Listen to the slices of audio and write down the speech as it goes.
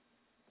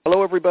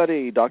Hello,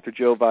 everybody. Dr.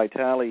 Joe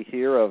Vitale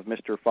here of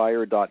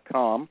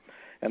MrFire.com,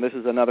 and this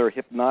is another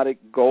Hypnotic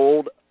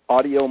Gold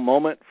audio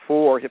moment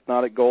for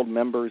Hypnotic Gold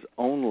members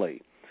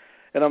only.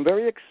 And I'm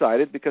very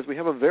excited because we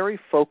have a very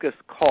focused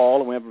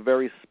call and we have a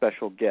very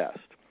special guest.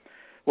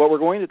 What we're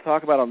going to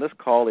talk about on this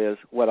call is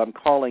what I'm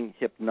calling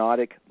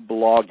hypnotic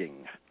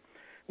blogging.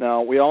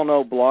 Now, we all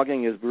know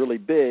blogging is really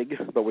big,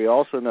 but we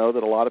also know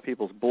that a lot of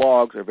people's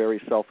blogs are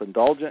very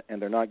self-indulgent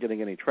and they're not getting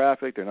any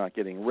traffic, they're not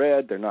getting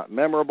read, they're not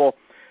memorable.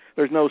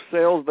 There's no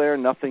sales there,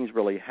 nothing's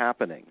really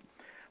happening.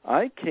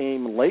 I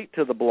came late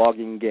to the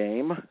blogging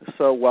game,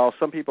 so while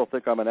some people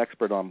think I'm an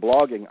expert on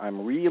blogging,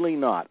 I'm really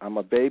not. I'm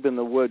a babe in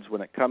the woods when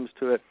it comes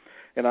to it,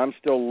 and I'm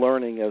still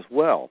learning as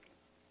well.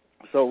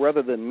 So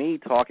rather than me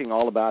talking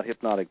all about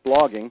hypnotic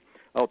blogging,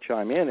 I'll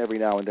chime in every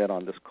now and then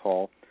on this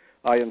call.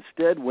 I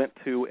instead went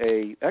to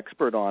an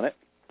expert on it,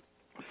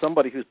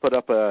 somebody who's put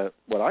up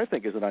what I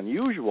think is an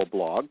unusual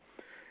blog,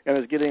 and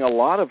is getting a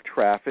lot of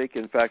traffic.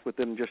 In fact,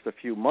 within just a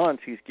few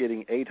months, he's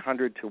getting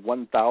 800 to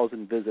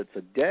 1,000 visits a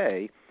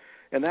day,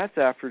 and that's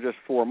after just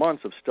 4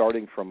 months of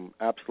starting from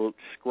absolute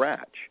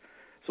scratch.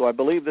 So I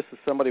believe this is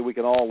somebody we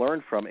can all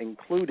learn from,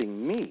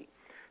 including me.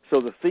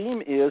 So the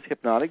theme is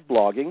hypnotic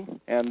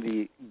blogging, and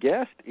the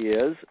guest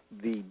is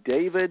the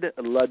David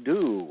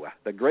Ledoux,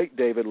 the great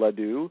David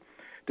Ledoux.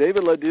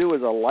 David Ledoux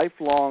is a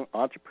lifelong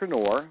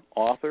entrepreneur,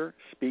 author,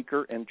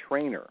 speaker, and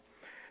trainer.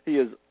 He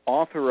is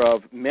author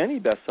of many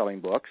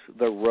best-selling books,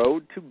 The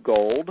Road to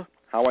Gold,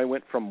 How I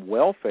Went from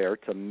Welfare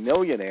to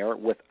Millionaire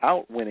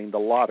Without Winning the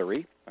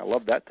Lottery. I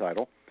love that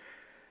title.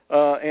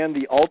 And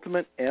The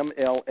Ultimate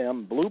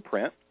MLM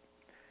Blueprint.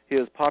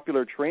 His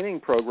popular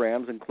training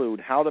programs include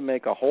how to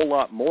make a whole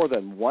lot more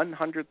than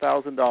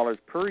 $100,000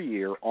 per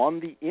year on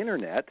the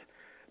Internet,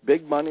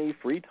 big money,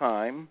 free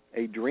time,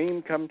 a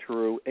dream come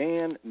true,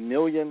 and $1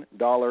 million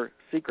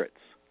secrets.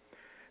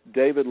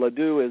 David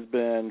Ledoux has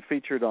been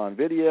featured on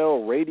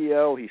video,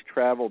 radio. He's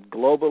traveled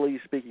globally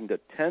speaking to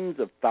tens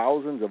of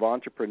thousands of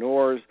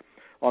entrepreneurs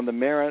on the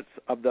merits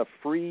of the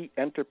free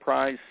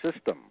enterprise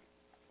system.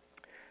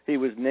 He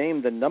was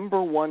named the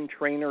 #1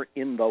 trainer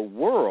in the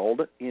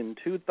world in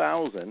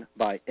 2000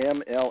 by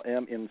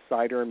MLM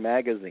Insider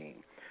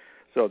magazine.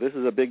 So this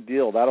is a big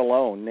deal. That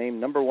alone,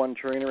 named #1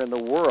 trainer in the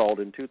world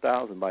in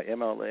 2000 by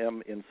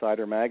MLM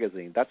Insider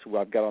magazine. That's who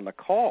I've got on the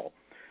call.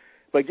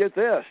 But get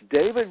this,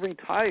 David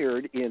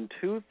retired in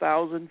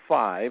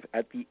 2005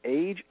 at the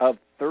age of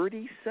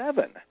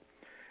 37,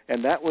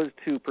 and that was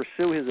to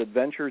pursue his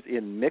adventures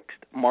in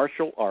mixed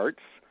martial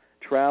arts,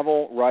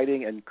 travel,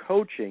 writing, and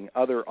coaching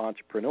other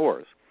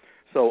entrepreneurs.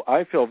 So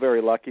I feel very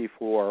lucky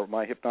for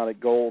my Hypnotic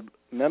Gold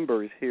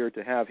members here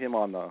to have him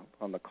on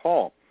the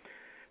call.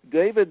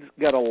 David's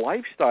got a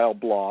lifestyle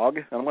blog,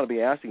 and I'm going to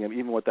be asking him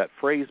even what that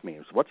phrase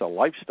means. What's a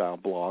lifestyle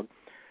blog?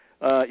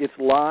 It's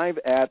live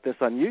at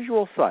this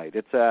unusual site.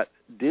 It's at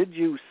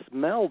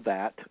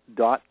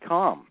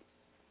didyouSmellThat.com,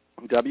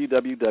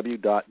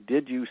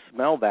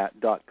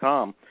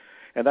 www.didyouSmellThat.com.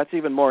 And that's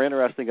even more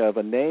interesting of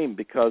a name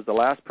because the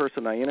last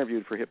person I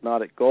interviewed for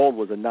Hypnotic Gold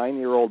was a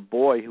 9-year-old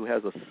boy who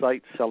has a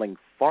site selling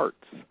farts.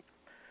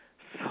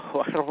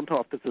 So I don't know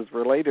if this is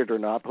related or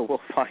not, but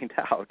we'll find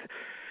out.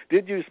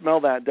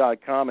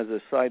 DidYouSmellThat.com is a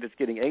site that's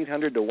getting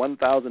 800 to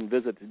 1,000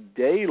 visits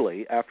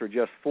daily after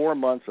just 4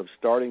 months of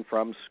starting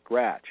from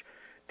scratch.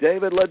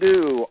 David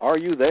Ledoux, are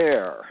you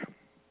there?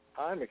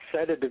 I'm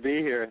excited to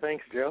be here.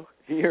 Thanks, Joe.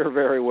 You're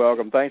very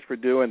welcome. Thanks for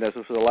doing this.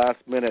 This was a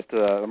last-minute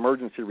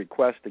emergency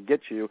request to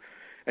get you,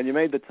 and you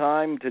made the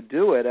time to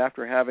do it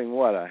after having,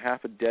 a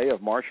half a day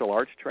of martial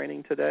arts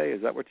training today?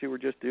 Is that what you were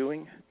just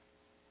doing?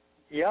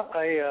 Yeah,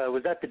 I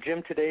was at the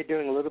gym today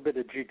doing a little bit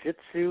of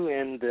jiu-jitsu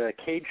and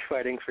cage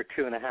fighting for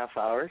 2.5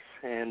 hours.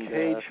 And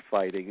cage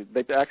fighting?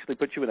 They actually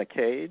put you in a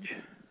cage?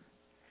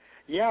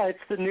 Yeah, it's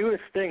the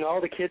newest thing.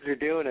 All the kids are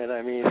doing it.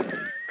 I mean,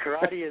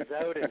 karate is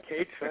out and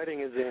cage fighting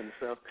is in.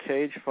 So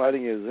cage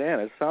fighting is in.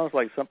 It sounds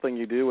like something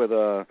you do with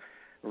a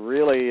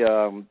really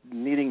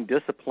needing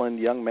disciplined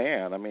young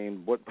man. I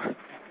mean, what?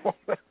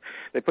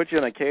 They put you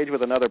in a cage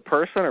with another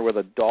person or with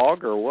a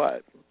dog or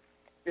what?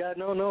 Yeah,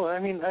 no. I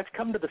mean, I've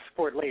come to the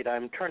sport late.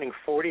 I'm turning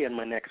 40 on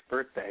my next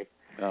birthday.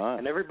 Uh-huh.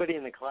 And everybody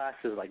in the class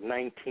is like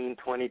 19,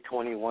 20,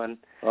 21.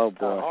 Oh,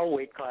 boy. All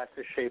weight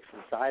classes, shapes,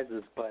 and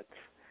sizes, but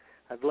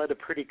I've led a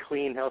pretty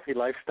clean, healthy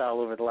lifestyle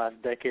over the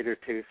last decade or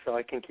two, so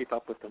I can keep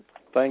up with them.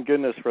 Thank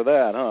goodness for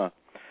that, huh?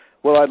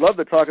 Well, I'd love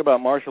to talk about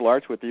martial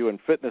arts with you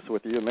and fitness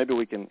with you, and maybe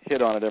we can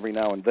hit on it every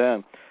now and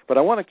then. But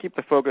I want to keep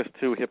the focus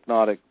to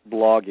hypnotic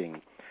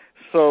blogging.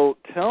 So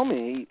tell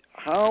me,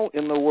 how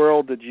in the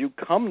world did you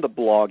come to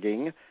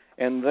blogging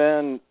and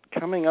then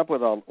coming up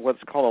with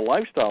what's called a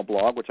lifestyle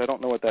blog, which I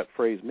don't know what that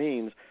phrase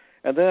means,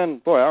 and then,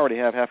 boy, I already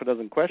have half a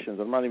dozen questions.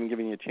 I'm not even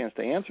giving you a chance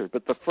to answer.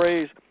 But the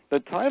phrase, the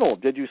title,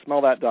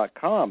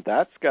 DidYouSmellThat.com,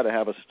 that's got to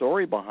have a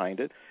story behind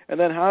it. And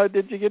then how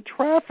did you get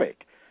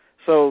traffic?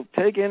 So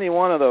take any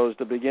one of those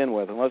to begin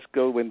with, and let's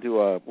go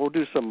into we'll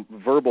do some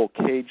verbal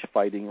cage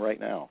fighting right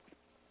now.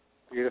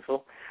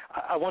 Beautiful.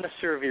 I want to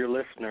serve your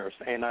listeners,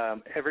 and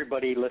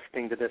everybody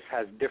listening to this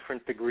has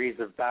different degrees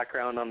of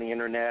background on the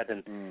Internet,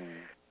 and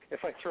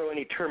if I throw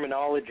any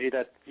terminology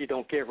that you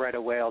don't get right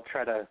away, I'll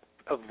try to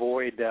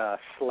avoid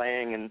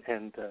slang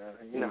and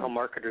you know how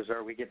marketers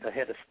are. We get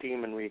ahead of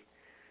steam and we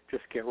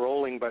just get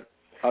rolling. But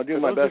I'll do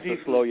my best to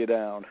slow you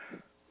down.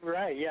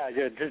 Right, yeah,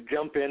 just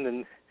jump in.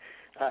 And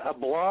a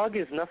blog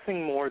is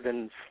nothing more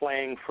than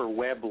slang for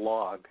web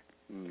log.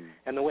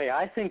 And the way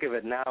I think of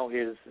it now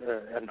is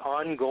an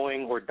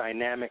ongoing or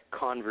dynamic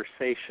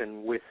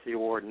conversation with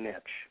your niche,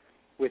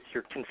 with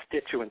your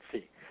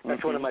constituency.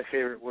 That's one of my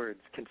favorite words,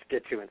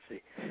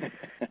 constituency.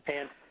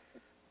 And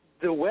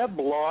the web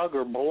blog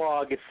or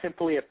blog is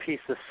simply a piece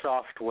of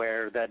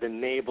software that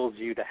enables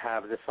you to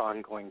have this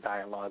ongoing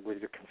dialogue with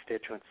your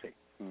constituency.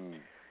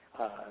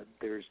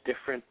 There's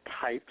different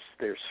types.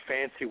 There's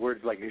fancy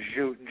words like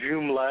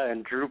Joomla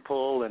and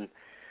Drupal and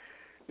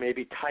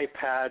maybe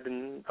TypePad,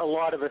 and a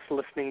lot of us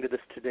listening to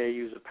this today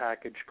use a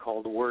package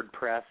called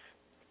WordPress.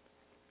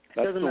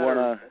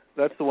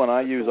 That's the one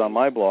I use on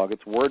my blog.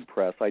 It's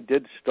WordPress. I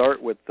did start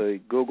with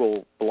the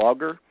Google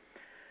Blogger,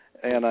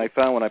 and I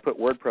found when I put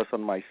WordPress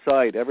on my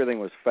site, everything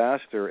was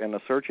faster, and the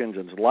search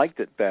engines liked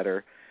it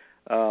better.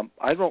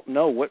 I don't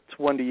know, which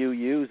one do you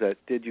use at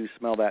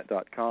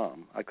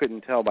didyouSmellThat.com? I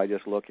couldn't tell by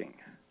just looking.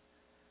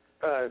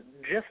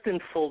 Just in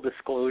full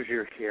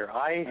disclosure here,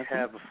 I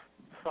have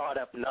thought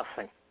up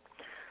nothing.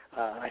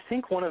 I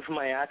think one of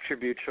my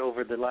attributes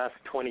over the last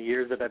 20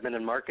 years that I've been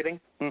in marketing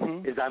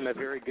is I'm a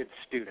very good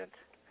student.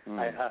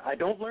 I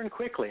don't learn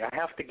quickly. I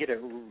have to get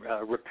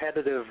a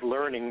repetitive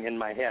learning in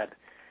my head,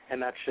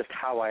 and that's just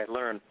how I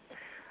learn.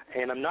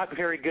 And I'm not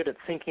very good at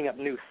thinking up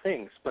new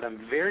things, but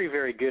I'm very,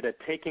 very good at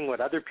taking what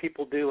other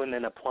people do and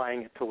then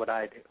applying it to what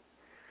I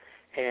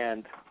do.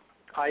 And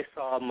I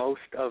saw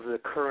most of the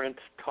current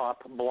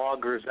top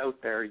bloggers out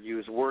there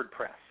use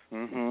WordPress.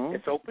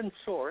 It's open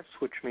source,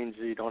 which means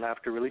you don't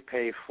have to really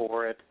pay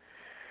for it.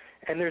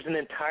 And there's an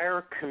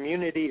entire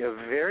community of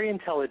very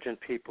intelligent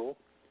people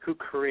who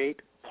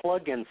create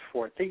plugins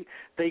for it.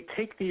 They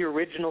take the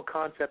original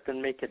concept and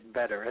make it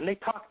better, and they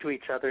talk to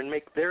each other and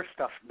make their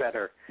stuff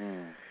better.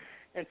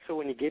 And so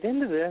when you get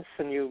into this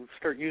and you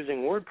start using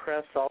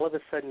WordPress, all of a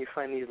sudden you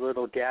find these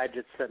little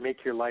gadgets that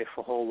make your life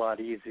a whole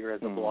lot easier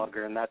as a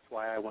blogger, and that's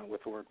why I went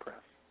with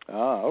WordPress.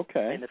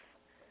 Okay. And if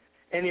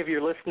any of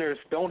your listeners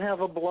don't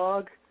have a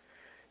blog,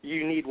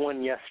 you need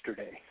one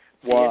yesterday.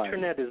 Why? The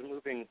Internet is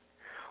moving.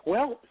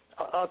 Well,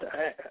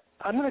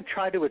 I'm going to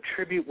try to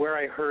attribute where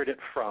I heard it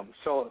from.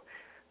 So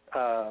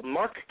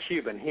Mark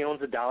Cuban, he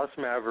owns the Dallas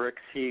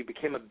Mavericks. He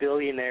became a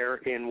billionaire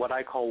in what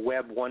I call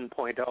Web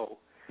 1.0.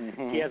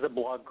 He has a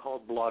blog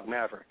called Blog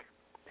Maverick.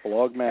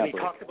 Blog Maverick. And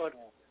he talked about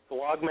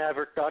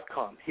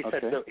blogmaverick.com. He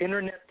said the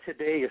Internet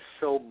today is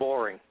so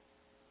boring.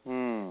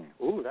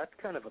 Ooh, that's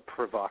kind of a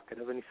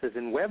provocative. And he says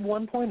in Web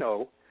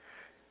 1.0,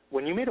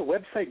 when you made a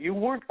website, you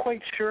weren't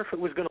quite sure if it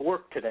was going to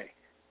work today.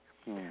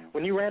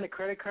 When you ran a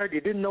credit card,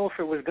 you didn't know if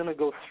it was going to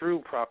go through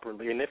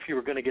properly and if you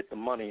were going to get the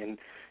money. And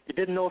you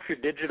didn't know if your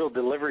digital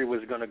delivery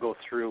was going to go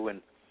through.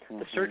 And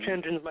the search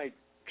engines might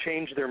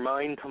change their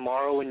mind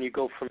tomorrow and you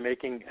go from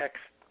making X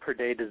per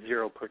day to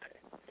 0 per day.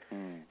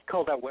 He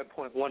called that Web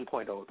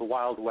 1.0, the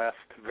Wild West,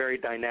 very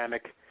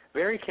dynamic,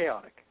 very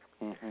chaotic.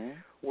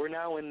 We're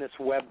now in this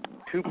Web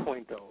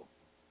 2.0,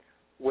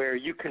 where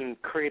you can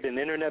create an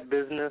Internet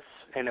business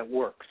and it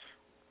works.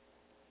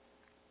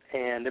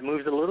 And it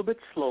moves a little bit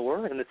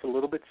slower, and it's a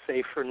little bit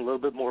safer and a little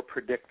bit more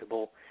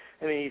predictable.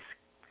 And he's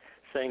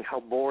saying how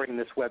boring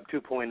this Web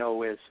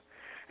 2.0 is.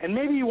 And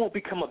maybe you won't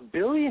become a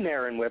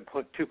billionaire in Web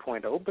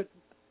 2.0, but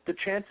the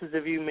chances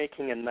of you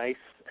making a nice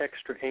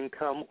extra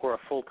income or a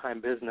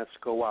full-time business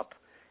go up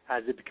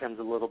as it becomes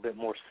a little bit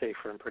more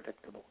safer and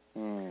predictable.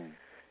 And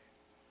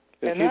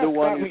that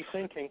got me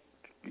thinking.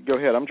 Go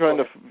ahead. I'm trying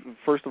to,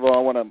 first of all,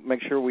 I want to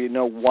make sure we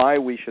know why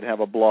we should have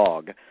a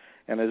blog.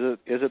 And is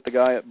it the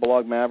guy at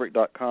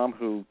blogmaverick.com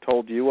who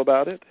told you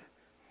about it?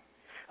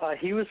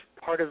 He was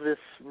part of this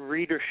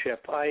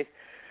readership. I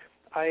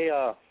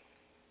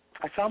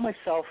found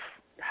myself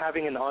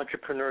having an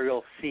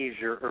entrepreneurial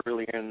seizure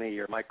earlier in the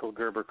year. Michael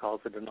Gerber calls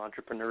it an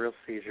entrepreneurial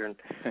seizure. And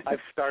I've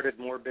started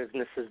more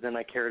businesses than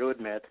I care to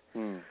admit.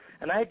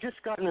 And I had just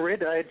I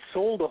had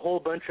sold a whole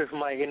bunch of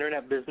my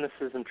Internet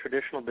businesses and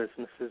traditional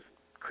businesses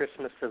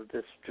Christmas of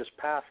this just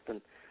passed, and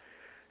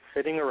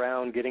sitting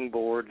around getting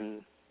bored,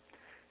 and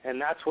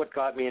that's what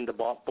got me into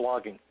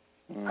blogging.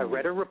 I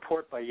read a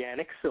report by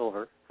Yannick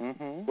Silver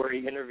where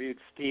he interviewed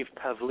Steve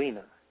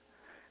Pavlina,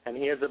 and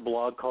he has a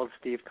blog called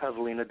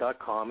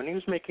stevepavlina.com, and he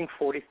was making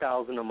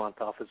 $40,000 a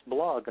month off his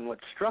blog. And what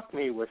struck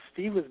me was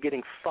Steve was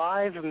getting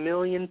 5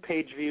 million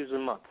page views a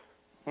month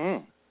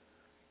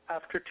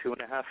after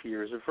 2.5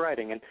 years of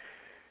writing. And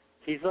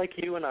he's like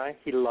you and I.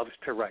 He loves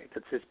to write.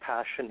 It's his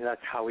passion.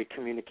 That's how he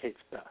communicates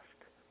best.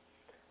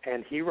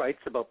 And he writes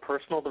about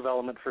personal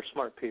development for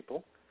smart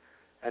people,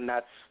 and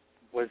that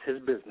was his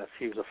business.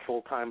 He was a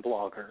full-time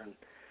blogger, and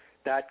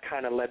that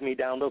kind of led me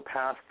down the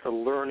path to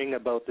learning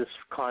about this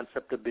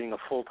concept of being a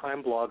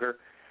full-time blogger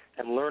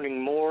and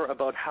learning more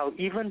about how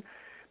even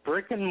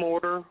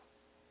brick-and-mortar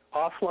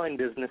offline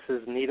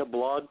businesses need a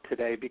blog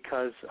today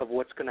because of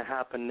what's going to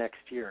happen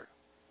next year.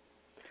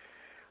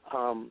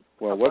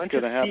 what's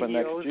going to happen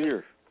next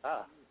year?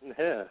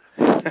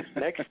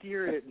 Next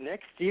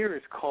year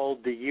is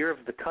called the Year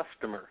of the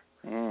Customer.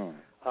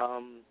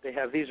 They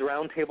have these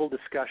roundtable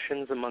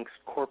discussions amongst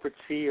corporate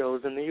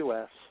CEOs in the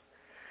U.S.,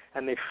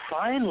 and they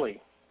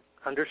finally,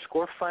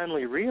 underscore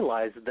finally,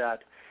 realized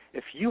that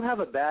if you have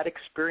a bad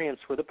experience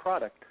with a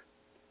product,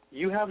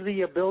 you have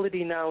the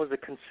ability now as a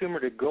consumer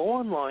to go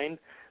online,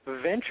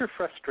 vent your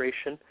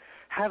frustration,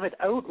 have it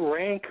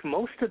outrank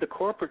most of the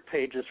corporate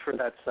pages for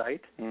that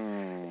site,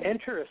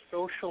 enter a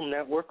social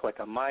network like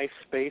a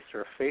MySpace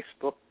or a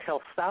Facebook,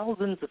 tell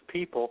thousands of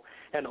people,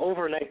 and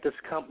overnight this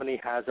company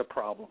has a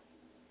problem.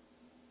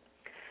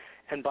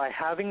 And by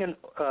having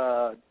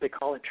they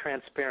call it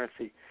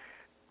transparency,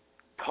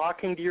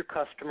 talking to your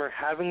customer,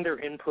 having their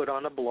input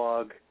on a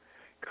blog,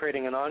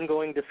 creating an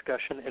ongoing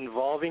discussion,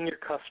 involving your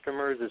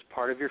customers as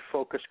part of your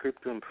focus group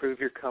to improve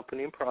your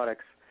company and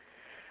products,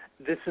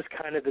 this is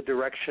kind of the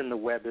direction the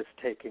web is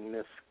taking,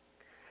 this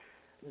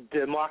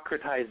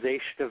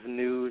democratization of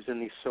news in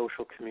these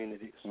social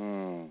communities.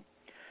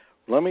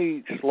 Let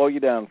me slow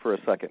you down for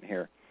a second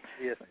here.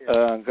 Yes.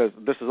 Because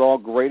this is all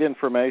great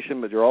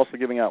information, but you're also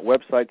giving out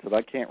websites that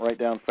I can't write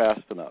down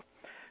fast enough.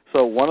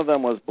 So one of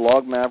them was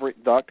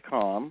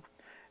blogmaverick.com.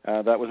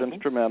 That was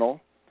instrumental.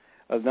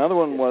 Another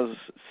one was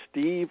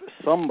Steve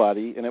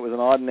somebody, and it was an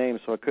odd name,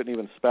 so I couldn't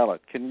even spell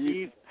it.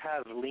 Steve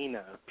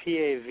Pavlina,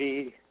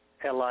 Pavlina,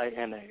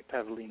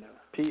 Pavlina.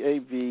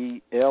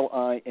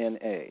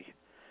 Pavlina.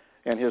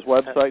 And his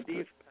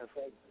website,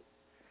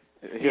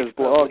 his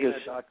blog is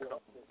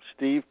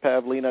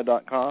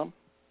stevepavlina.com?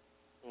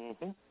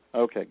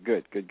 Okay,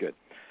 good.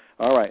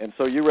 All right, and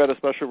so you read a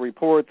special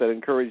report that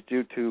encouraged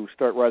you to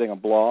start writing a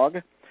blog,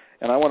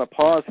 and I want to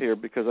pause here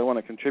because I want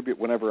to contribute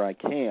whenever I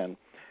can.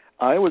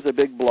 I was a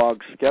big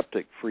blog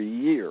skeptic for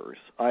years.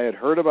 I had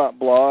heard about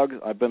blogs.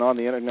 I've been on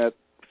the Internet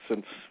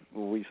since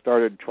we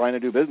started trying to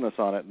do business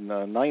on it in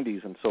the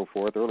 90s and so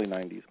forth, early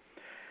 90s.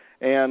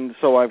 And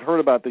so I've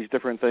heard about these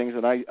different things,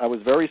 and I was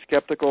very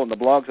skeptical, and the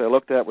blogs I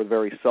looked at were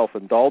very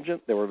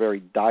self-indulgent. They were very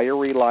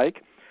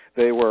diary-like.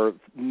 They were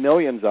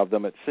millions of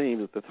them, it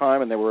seemed, at the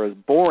time, and they were as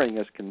boring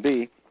as can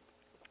be.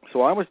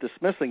 So I was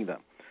dismissing them.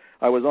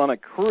 I was on a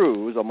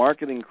cruise, a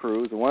marketing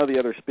cruise, and one of the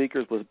other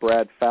speakers was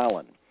Brad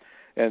Fallon.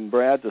 And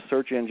Brad's a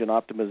search engine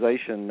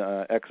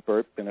optimization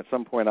expert, and at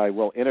some point I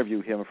will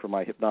interview him for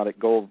my Hypnotic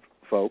Gold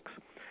folks.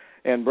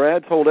 And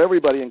Brad told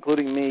everybody,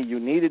 including me, you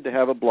needed to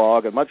have a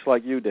blog, and much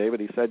like you, David,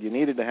 he said you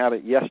needed to have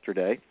it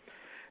yesterday.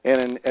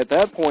 And at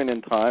that point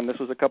in time, this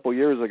was a couple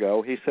years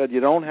ago, he said you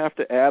don't have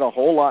to add a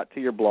whole lot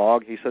to your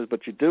blog. He says,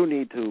 but you do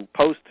need to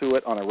post to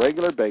it on a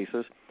regular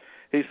basis.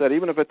 He said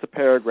even if it's a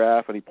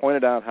paragraph, and he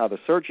pointed out how the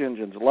search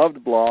engines loved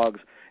blogs,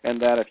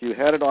 and that if you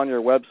had it on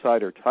your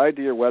website or tied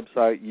to your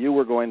website, you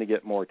were going to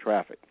get more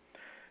traffic.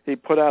 He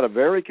put out a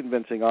very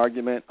convincing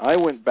argument. I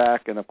went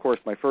back, and of course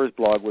my first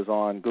blog was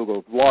on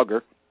Google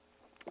Blogger.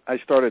 I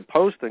started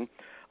posting.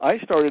 I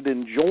started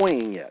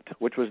enjoying it,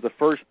 which was the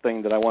first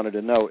thing that I wanted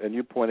to note, and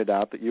you pointed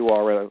out that you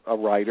are a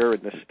writer,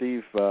 and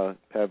Steve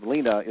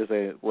Pavlina is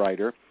a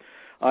writer.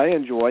 I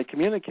enjoy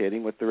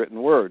communicating with the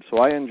written word, so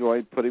I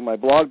enjoyed putting my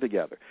blog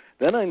together.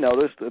 Then I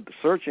noticed that the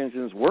search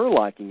engines were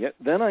liking it.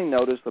 Then I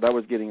noticed that I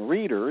was getting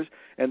readers,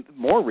 and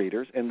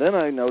then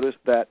I noticed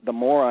that the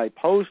more I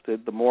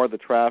posted, the more the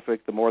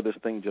traffic, the more this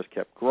thing just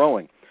kept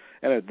growing.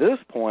 And at this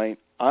point,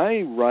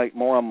 I write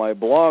more on my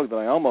blog than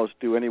I almost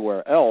do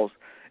anywhere else,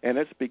 and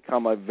it's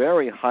become a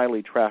very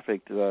highly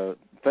trafficked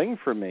thing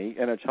for me,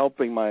 and it's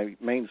helping my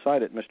main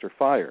site at Mr.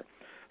 Fire.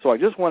 So I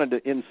just wanted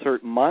to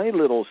insert my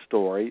little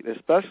story,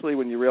 especially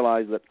when you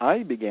realize that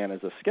I began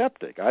as a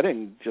skeptic. I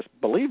didn't just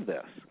believe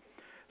this.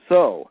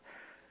 So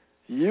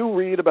you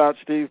read about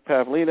Steve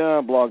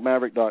Pavlina,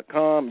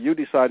 blogmaverick.com. You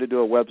decide to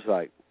do a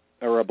website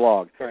or a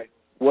blog. Right.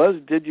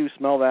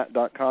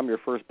 DidYouSmellThat.com your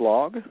first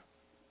blog?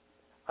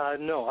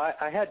 No,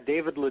 I had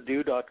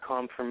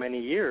davidledoux.com for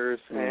many years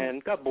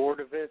and got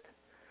bored of it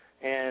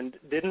and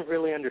didn't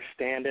really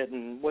understand it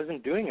and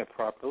wasn't doing it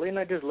properly, and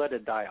I just let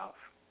it die off.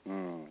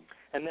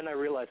 And then I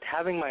realized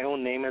having my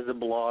own name as a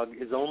blog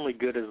is only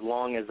good as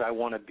long as I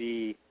want to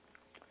be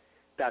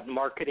that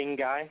marketing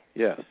guy.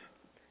 Yes.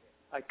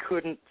 I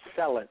couldn't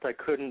sell it. I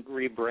couldn't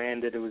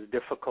rebrand it. It was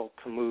difficult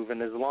to move.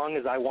 And as long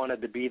as I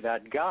wanted to be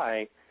that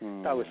guy,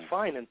 that was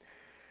fine. And,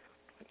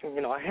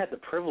 you know, I had the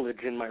privilege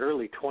in my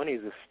early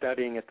 20s of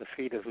studying at the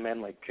feet of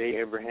men like Jay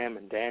Abraham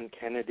and Dan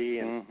Kennedy,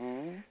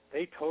 and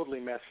they totally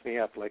messed me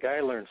up. Like,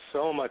 I learned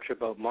so much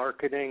about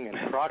marketing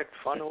and product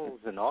funnels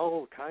and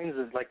all kinds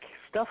of, like,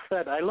 stuff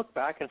that I look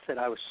back and said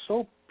I was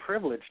so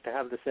privileged to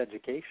have this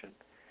education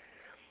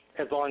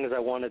as long as I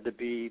wanted to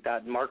be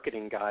that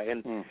marketing guy.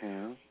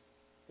 And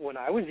when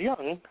I was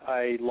young,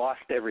 I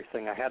lost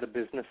everything. I had a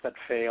business that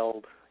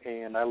failed,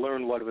 and I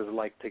learned what it was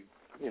like to,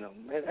 you know,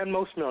 and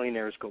most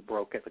millionaires go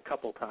broke a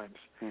couple times.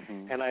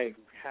 And I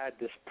had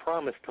this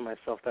promise to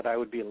myself that I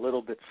would be a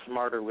little bit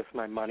smarter with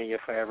my money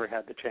if I ever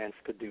had the chance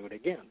to do it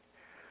again.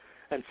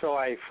 And so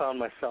I found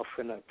myself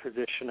in a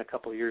position a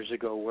couple of years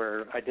ago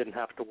where I didn't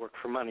have to work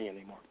for money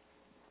anymore.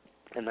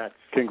 And that's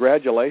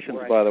congratulations,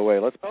 by the way.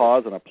 Let's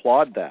pause and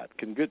applaud that.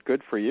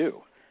 Good for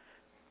you.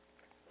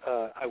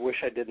 I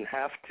wish I didn't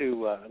have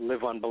to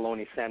live on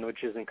bologna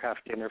sandwiches and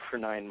craft dinner for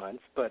 9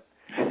 months, but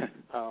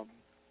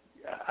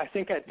I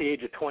think at the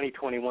age of 20,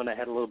 21, I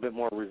had a little bit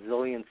more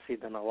resiliency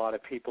than a lot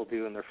of people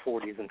do in their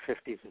 40s and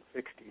 50s and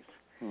 60s.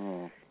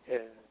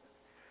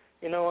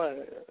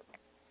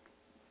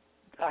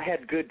 I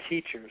had good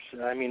teachers.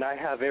 I mean, I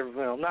have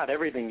not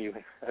everything you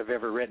have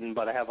ever written,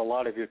 but I have a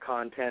lot of your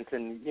content,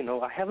 and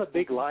I have a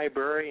big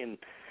library, and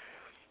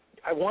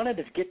I wanted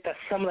to get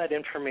some of that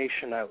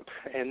information out.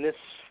 And this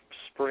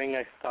spring,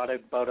 I thought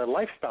about a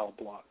lifestyle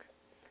blog.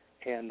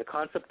 And the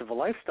concept of a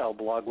lifestyle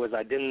blog was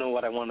I didn't know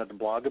what I wanted to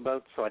blog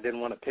about, so I didn't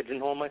want to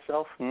pigeonhole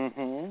myself.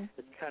 Mm-hmm.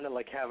 It's kind of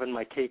like having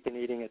my cake and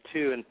eating it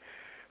too. And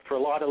for a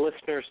lot of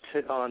listeners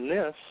on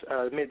this,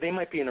 they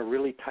might be in a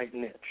really tight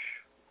niche.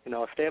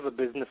 If they have a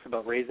business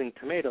about raising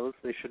tomatoes,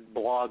 they should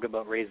blog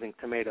about raising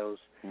tomatoes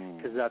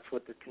because that's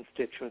what the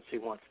constituency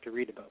wants to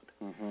read about.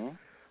 Mm-hmm.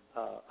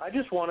 I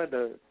just wanted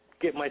to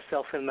get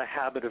myself in the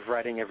habit of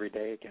writing every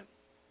day again.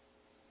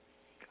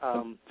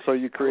 So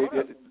you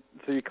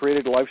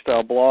created a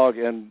lifestyle blog,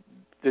 and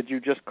did you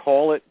just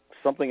call it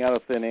something out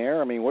of thin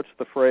air? I mean, what's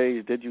the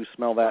phrase? Did you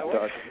smell that?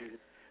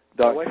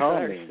 My wife and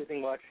I are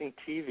sitting watching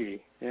TV,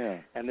 yeah,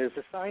 and there's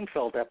a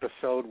Seinfeld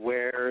episode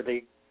where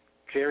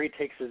Jerry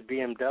takes his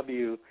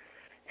BMW,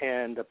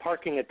 and the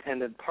parking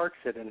attendant parks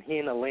it, and he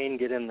and Elaine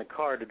get in the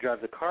car to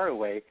drive the car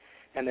away,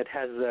 and it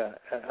has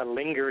a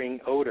lingering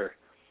odor.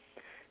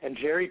 And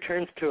Jerry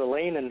turns to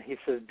Elaine and he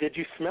says, "Did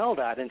you smell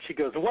that?" And she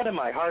goes, "What am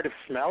I, hard of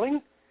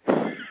smelling?"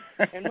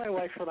 And my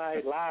wife and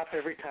I laugh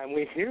every time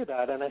we hear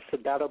that, and I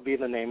said, that'll be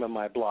the name of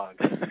my blog,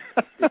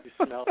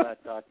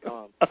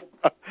 DidYouSmellThat.com.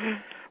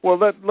 Well,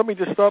 let me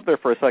just stop there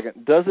for a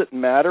second. Does it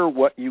matter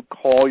what you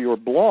call your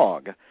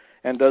blog?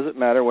 And does it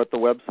matter what the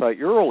website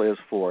URL is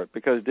for it?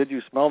 Because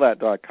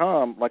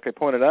DidYouSmellThat.com, like I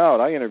pointed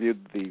out, I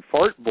interviewed the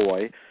fart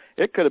boy.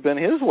 It could have been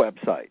his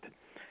website.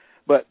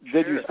 But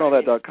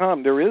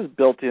DidYouSmellThat.com, there is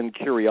built-in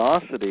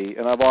curiosity,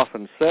 and I've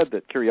often said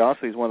that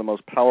curiosity is one of the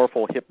most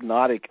powerful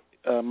hypnotic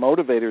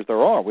motivators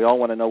there are. We all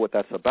want to know what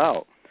that's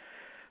about.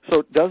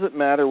 So does it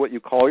matter what you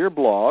call your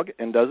blog,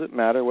 and does it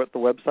matter what the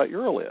website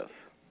URL is?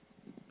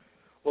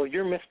 Well,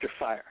 you're Mr.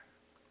 Fire.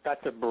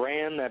 That's a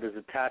brand that is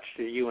attached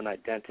to you, an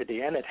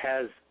identity, and it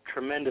has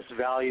tremendous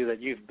value that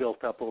you've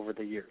built up over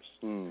the years.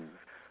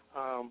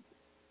 And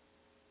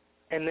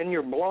then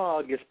your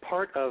blog is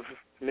part of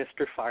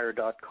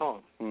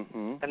MrFire.com.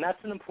 Mm-hmm. And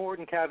that's an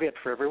important caveat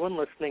for everyone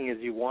listening is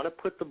you want to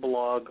put the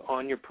blog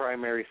on your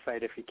primary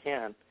site if you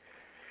can,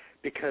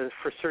 because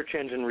for search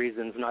engine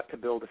reasons, not to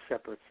build a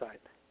separate site.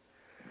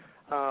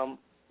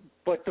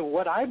 But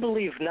what I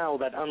believe now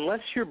that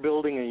unless you're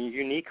building a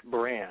unique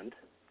brand,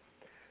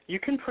 you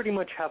can pretty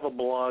much have a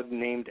blog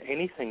named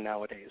anything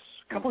nowadays.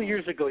 A couple of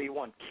years ago, you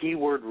want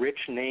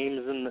keyword-rich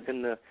names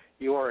in the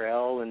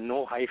URL and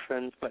no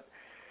hyphens. But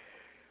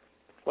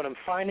what I'm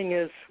finding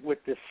is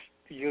with this,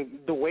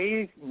 the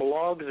way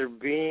blogs are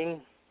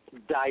being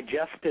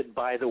digested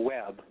by the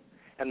web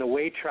and the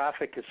way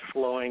traffic is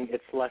flowing,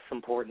 it's less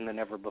important than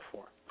ever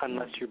before,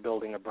 unless you're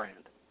building a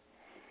brand.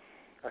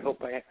 I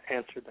hope I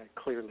answered that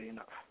clearly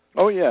enough.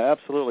 Oh, yeah,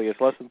 absolutely. It's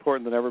less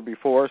important than ever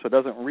before, so it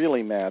doesn't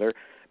really matter.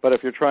 But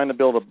if you're trying to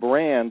build a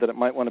brand, then it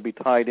might want to be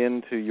tied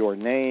into your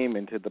name,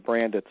 into the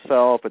brand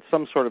itself. It's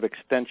some sort of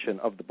extension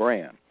of the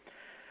brand.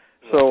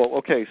 So,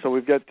 okay, so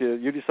we've got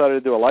you decided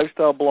to do a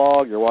lifestyle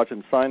blog. You're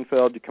watching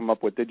Seinfeld. You come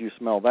up with Did You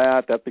Smell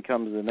That? That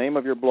becomes the name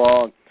of your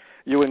blog.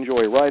 You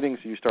enjoy writing,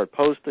 so you start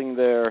posting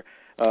there.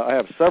 I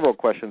have several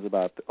questions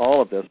about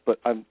all of this, but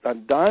I'm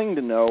dying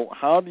to know,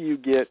 how do you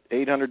get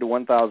 800 to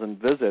 1,000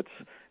 visits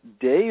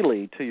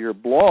daily to your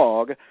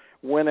blog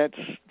when it's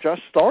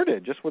just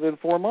started, just within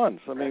 4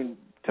 months? I mean,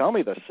 tell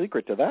me the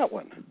secret to that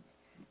one.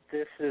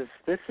 This is,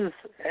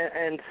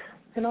 and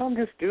I'm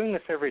just doing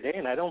this every day,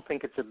 and I don't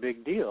think it's a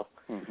big deal.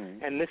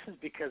 Mm-hmm. And this is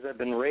because I've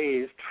been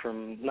raised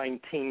from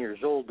 19 years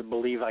old to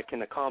believe I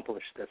can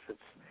accomplish this. It's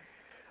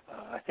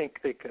I think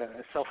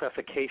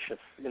self-efficacious.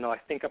 I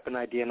think up an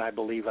idea and I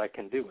believe I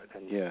can do it.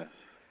 And yes.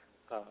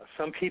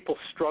 Some people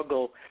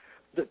struggle.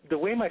 The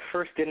way my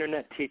first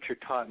internet teacher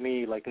taught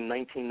me, like in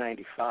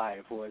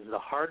 1995, was the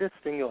hardest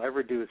thing you'll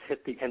ever do is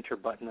hit the enter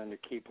button on your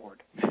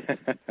keyboard.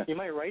 You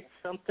might write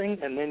something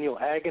and then you'll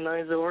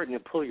agonize over it and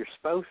you'll pull your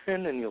spouse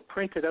in and you'll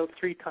print it out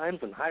 3 times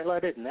and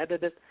highlight it and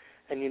edit it,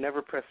 and you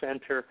never press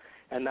enter,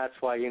 and that's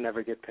why you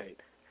never get paid.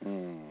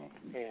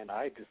 And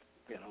I just,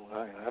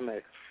 I'm a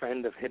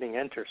friend of hitting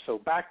enter. So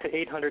back to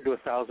 800 to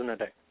 1,000 a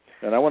day.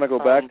 And I want to go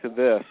back to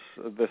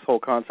this whole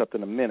concept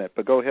in a minute,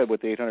 but go ahead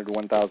with the 800 to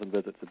 1,000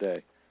 visits a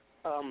day.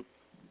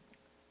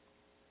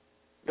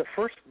 The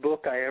first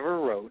book I ever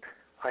wrote,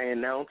 I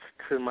announced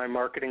to my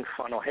marketing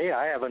funnel, hey,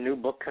 I have a new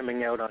book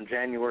coming out on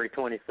January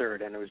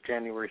 23rd, and it was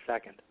January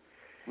 2nd.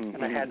 Mm-hmm.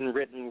 And I hadn't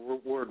written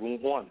word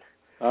one.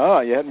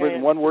 You hadn't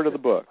written one word of the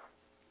book.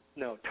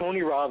 No,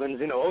 Tony Robbins,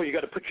 you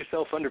got to put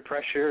yourself under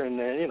pressure, and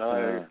then,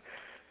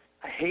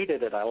 I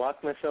hated it. I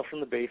locked myself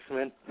in the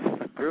basement.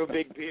 grew a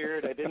big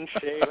beard. I didn't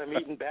shave. I'm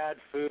eating bad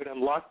food.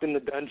 I'm locked in the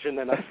dungeon,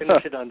 and I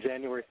finished it on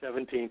January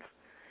 17th.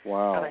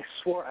 Wow. And I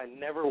swore I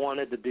never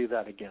wanted to do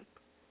that again.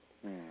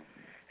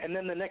 And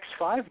then the next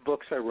 5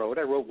 books I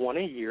wrote one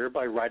a year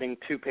by writing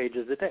 2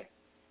 pages a day.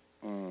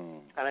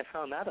 And I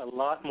found that a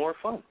lot more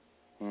fun.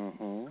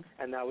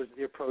 And that was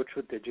the approach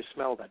with Did You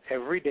Smell That?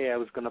 Every day I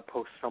was going to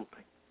post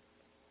something.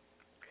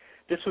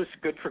 This was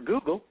good for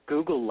Google.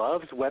 Google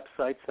loves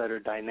websites that are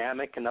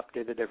dynamic and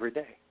updated every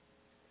day.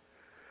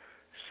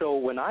 So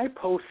when I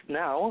post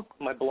now,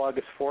 my blog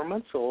is 4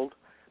 months old.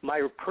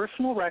 My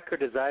personal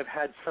record is I've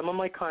had some of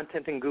my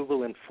content in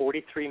Google in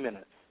 43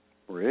 minutes.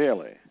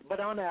 Really? But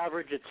on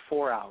average, it's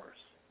 4 hours.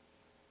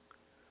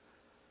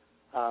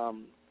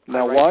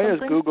 Now, why is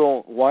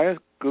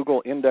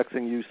Google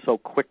indexing you so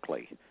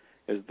quickly?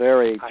 Is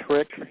there a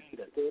trick?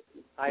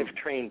 I've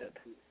trained it.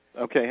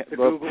 Okay. The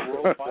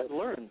Google robot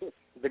learns.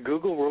 The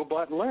Google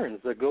robot learns.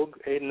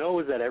 It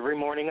knows that every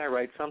morning I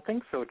write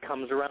something, so it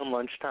comes around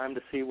lunchtime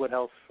to see what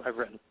else I've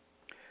written.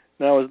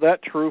 Now, is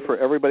that true for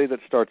everybody that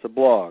starts a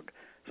blog?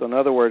 So in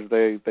other words,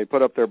 they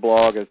put up their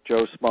blog as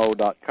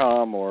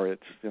joesmo.com, or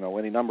it's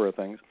any number of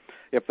things.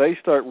 If they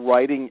start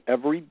writing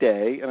every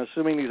day, and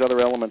assuming these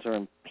other elements are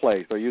in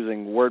place, they're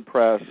using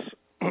WordPress,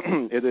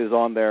 it is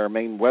on their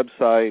main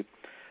website,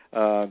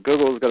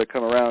 Google is going to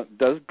come around.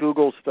 Does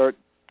Google start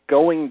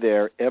going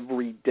there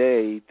every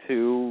day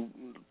to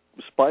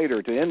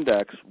spider, to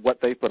index what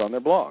they put on their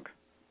blog?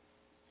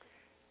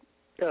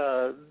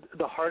 The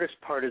hardest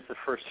part is the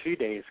first few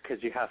days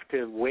because you have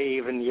to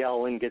wave and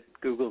yell and get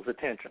Google's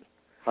attention.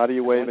 How do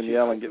you wave and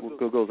yell and get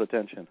Google's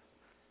attention?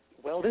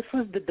 Well, this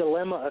was the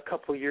dilemma a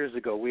couple years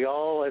ago. We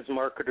all, as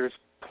marketers,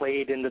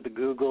 played into the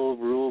Google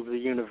rules of the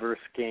universe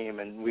game,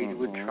 and we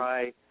would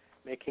try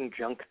making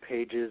junk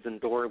pages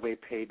and doorway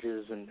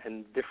pages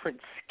and different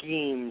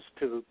schemes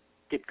to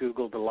get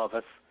Google to love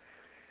us.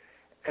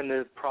 And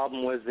the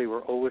problem was they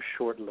were always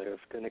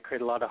short-lived, and it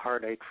created a lot of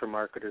heartache for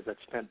marketers that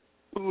spent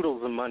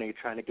oodles of money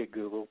trying to get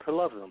Google to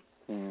love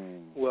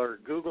them. Where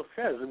Google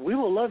says, we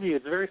will love you.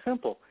 It's very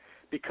simple.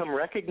 Become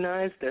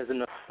recognized as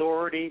an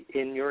authority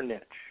in your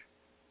niche.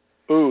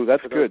 Ooh,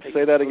 that's good.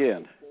 Say that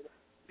again.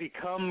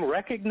 Become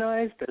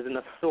recognized as an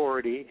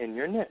authority in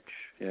your niche.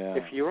 Yeah.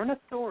 If you're an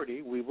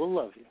authority, we will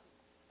love you.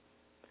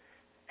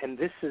 And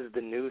this is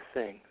the new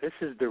thing. This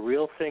is the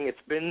real thing. It's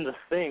been the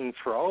thing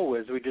for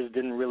always. We just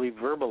didn't really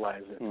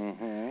verbalize it.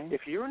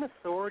 If you're an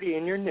authority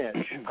in your niche,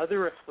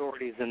 other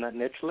authorities in that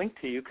niche link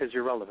to you because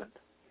you're relevant.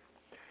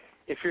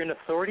 If you're an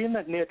authority in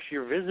that niche,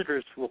 your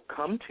visitors will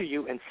come to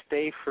you and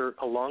stay for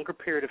a longer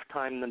period of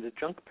time than the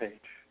junk page.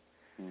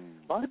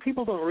 A lot of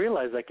people don't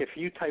realize, like, if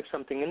you type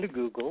something into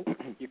Google,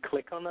 you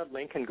click on that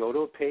link and go to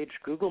a page,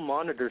 Google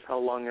monitors how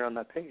long you're on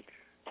that page.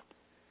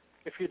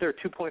 If you're there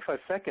 2.5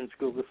 seconds,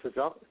 Google says,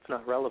 oh, it's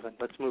not relevant.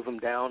 Let's move them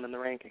down in the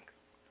rankings.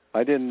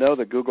 I didn't know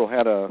that Google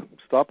had a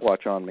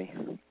stopwatch on me.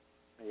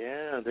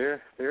 Yeah,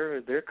 they're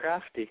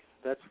crafty.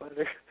 That's why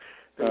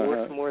they're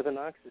worth more than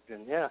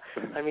oxygen. Yeah,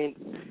 I mean,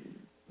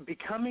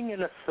 becoming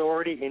an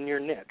authority in your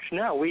niche.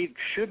 Now, we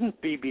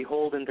shouldn't be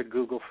beholden to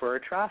Google for our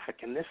traffic,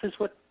 and this is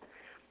what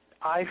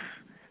I've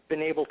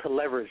been able to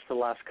leverage the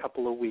last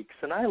couple of weeks,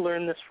 and I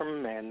learned this from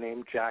a man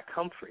named Jack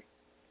Humphrey.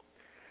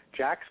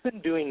 Jack's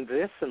been doing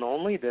this and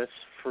only this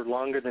for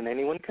longer than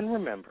anyone can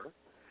remember,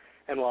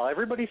 and while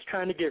everybody's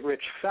trying to get rich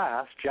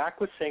fast,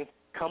 Jack was saying,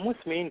 come with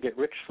me and get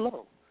rich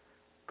slow.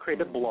 Create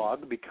a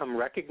blog, become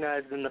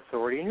recognized as an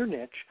authority in your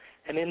niche,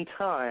 and in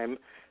time,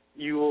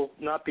 you will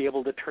not be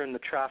able to turn the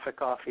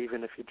traffic off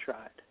even if you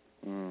tried.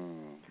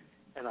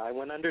 And I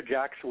went under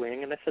Jack's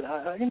wing, and I said,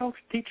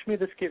 teach me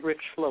this get rich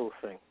slow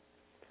thing.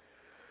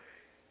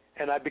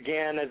 And I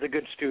began as a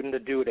good student to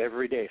do it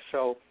every day.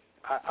 So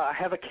I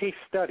have a case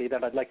study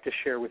that I'd like to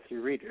share with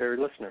you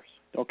listeners.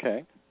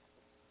 Okay.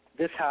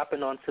 This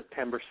happened on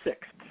September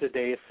 6th.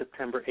 Today is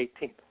September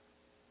 18th.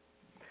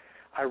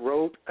 I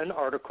wrote an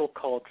article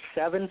called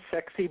 7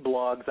 Sexy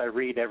Blogs I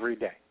Read Every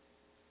Day.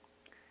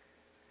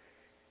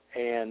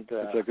 And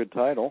it's a good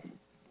title.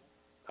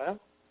 Well,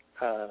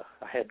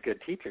 I had good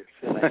teachers.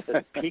 And I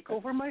said, peek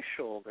over my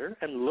shoulder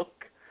and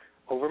look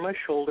over my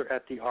shoulder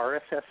at the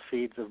RSS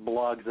feeds of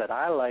blogs that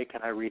I like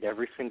and I read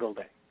every single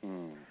day.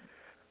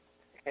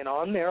 And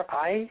on there,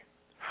 I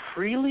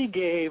freely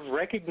gave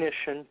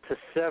recognition to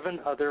 7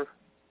 other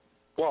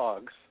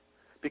blogs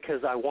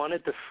because I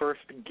wanted to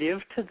first give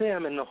to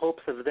them in the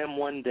hopes of them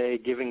one day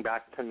giving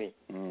back to me.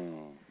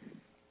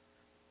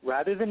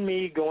 Rather than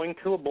me going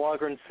to a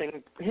blogger and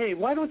saying, hey,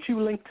 why don't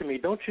you link to me?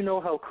 Don't you know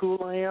how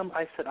cool I am?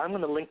 I said, I'm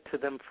going to link to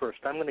them first.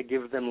 I'm going to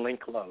give them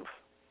link love.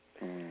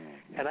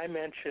 And I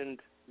mentioned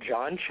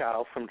John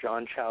Chow from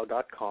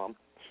johnchow.com.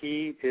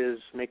 He is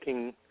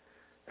making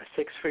a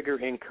 6-figure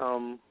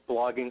income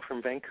blogging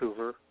from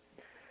Vancouver.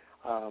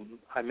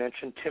 I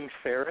mentioned Tim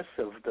Ferriss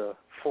of the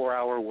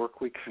 4-Hour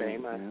Workweek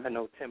fame. I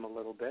know Tim a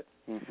little bit.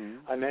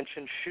 I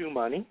mentioned Shoe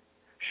Money,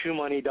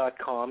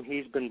 shoemoney.com.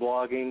 He's been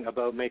blogging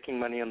about making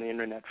money on the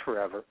Internet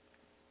forever.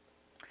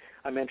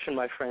 I mentioned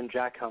my friend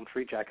Jack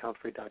Humphrey,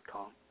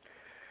 jackhumphrey.com.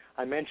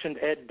 I mentioned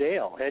Ed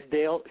Dale. Ed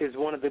Dale is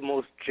one of the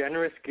most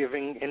generous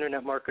giving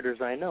internet marketers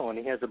I know, and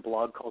he has a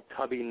blog called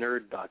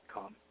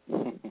tubbynerd.com.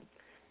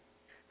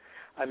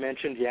 I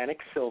mentioned Yannick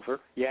Silver.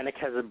 Yannick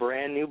has a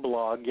brand new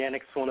blog.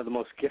 Yannick's one of the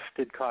most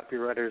gifted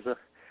copywriters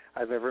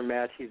I've ever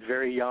met. He's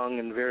very young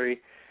and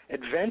very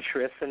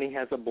adventurous, and he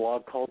has a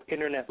blog called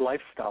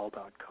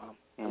internetlifestyle.com,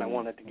 and I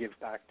wanted to give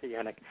back to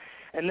Yannick.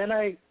 And then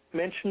I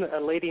mentioned a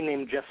lady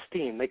named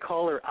Justine. They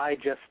call her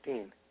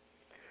Justine.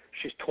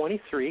 She's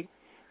 23.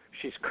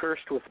 She's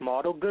cursed with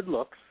model good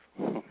looks,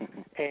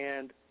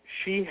 and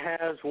she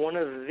has one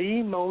of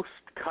the most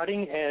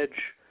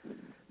cutting-edge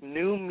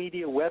new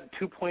media Web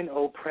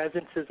 2.0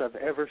 presences I've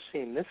ever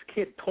seen. This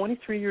kid,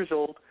 23 years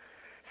old,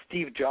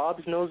 Steve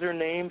Jobs knows her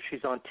name.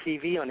 She's on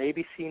TV, on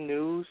ABC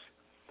News.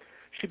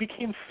 She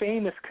became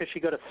famous because she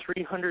got a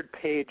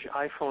 300-page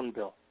iPhone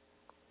bill.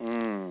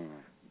 And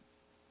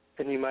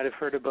you might have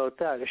heard about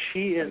that.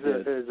 She is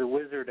a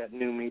wizard at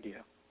new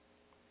media.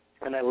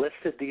 And I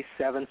listed these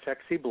 7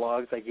 sexy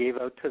blogs I gave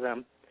out to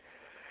them.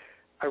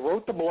 I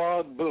wrote the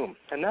blog, boom.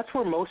 And that's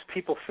where most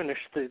people finish.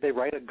 They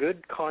write a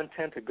good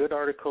content, a good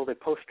article, they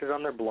post it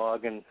on their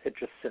blog, and it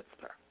just sits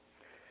there.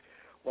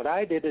 What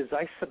I did is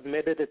I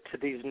submitted it to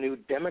these new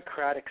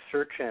democratic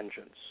search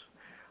engines.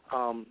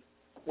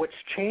 What's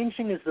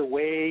changing is the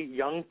way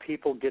young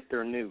people get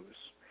their news.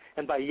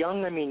 And by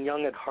young, I mean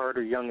young at heart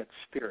or young at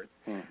spirit.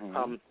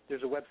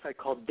 There's a website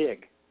called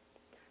Dig.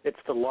 It's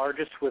the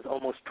largest with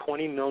almost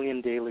 20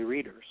 million daily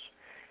readers.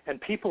 And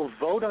people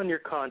vote on your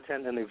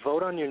content, and they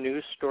vote on your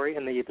news story,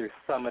 and they either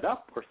thumb it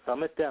up or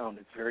thumb it down.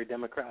 It's very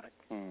democratic.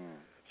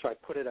 So I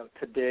put it out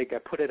to Dig. I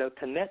put it out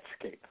to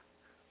Netscape.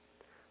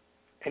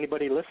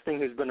 Anybody listening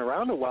who's been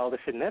around a while, they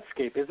said,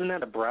 Netscape, isn't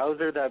that a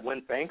browser that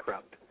went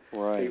bankrupt?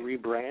 Right. They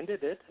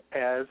rebranded it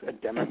as a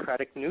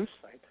democratic news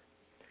site.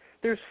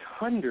 There's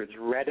hundreds,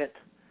 Reddit,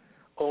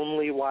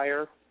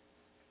 OnlyWire.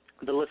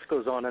 The list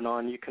goes on and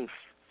on. You can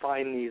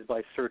find these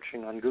by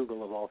searching on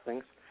Google, of all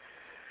things.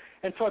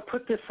 And so I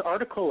put this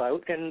article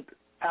out and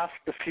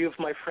asked a few of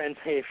my friends,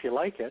 hey, if you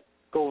like it,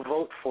 go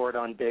vote for it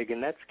on Dig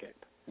and Netscape.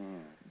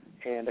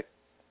 And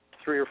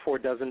 3 or 4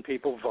 dozen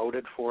people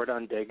voted for it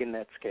on Dig and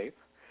Netscape.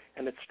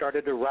 And it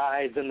started to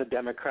rise in the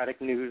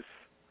democratic news,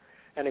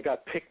 and it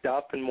got picked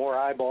up and more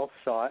eyeballs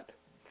saw it.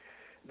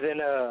 Then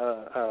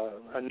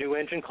a new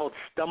engine called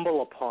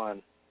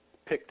StumbleUpon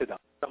picked it up,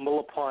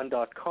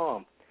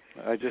 StumbleUpon.com.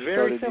 I just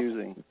started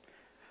using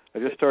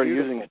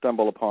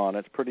StumbleUpon.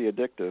 It's pretty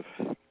addictive.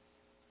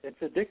 It's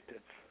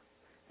addictive.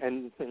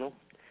 And,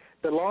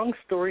 the long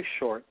story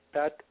short,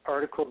 that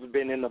article's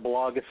been in the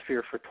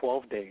blogosphere for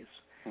 12 days.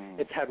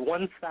 It's had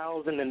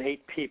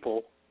 1,008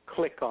 people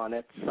click on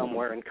it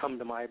somewhere and come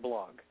to my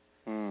blog.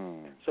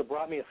 So it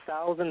brought me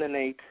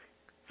 1,008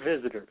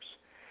 visitors.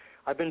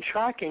 I've been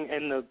tracking,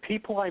 and the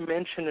people I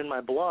mention in my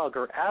blog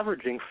are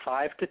averaging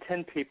 5 to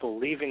 10 people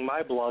leaving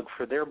my blog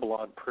for their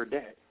blog per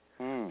day.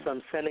 So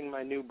I'm sending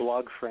my new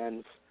blog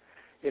friends,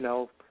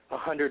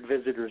 100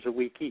 visitors a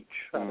week each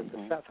out of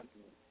the 7.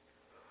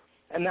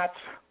 And that's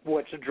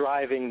what's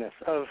driving this.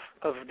 Of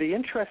the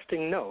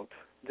interesting note,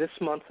 this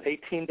month,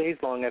 18 days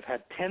long, I've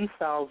had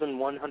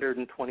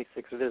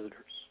 10,126 visitors.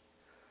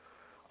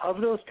 Of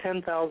those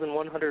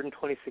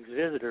 10,126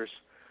 visitors,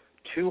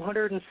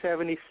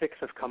 276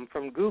 have come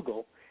from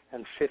Google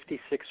and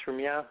 56 from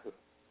Yahoo.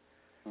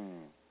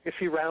 If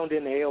you round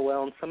in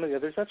AOL and some of the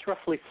others, that's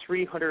roughly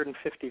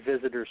 350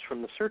 visitors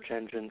from the search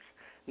engines,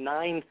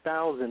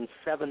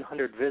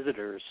 9,700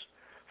 visitors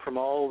from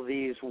all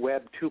these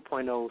Web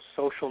 2.0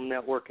 social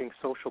networking,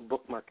 social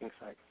bookmarking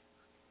sites.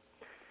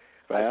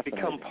 I've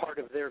become part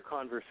of their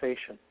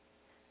conversation.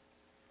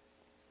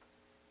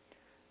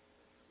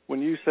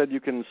 When you said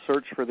you can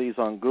search for these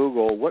on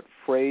Google, what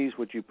phrase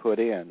would you put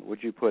in?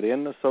 Would you put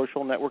in the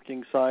social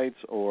networking sites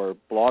or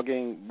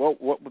blogging?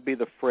 What would be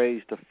the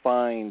phrase to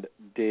find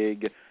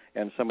Dig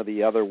and some of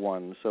the other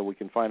ones so we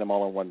can find them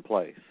all in one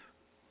place?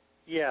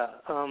 Yeah.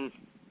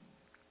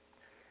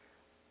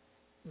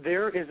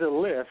 There is a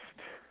list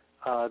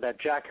that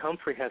Jack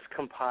Humphrey has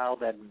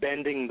compiled at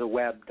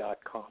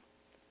bendingtheweb.com.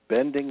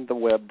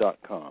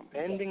 Bendingtheweb.com.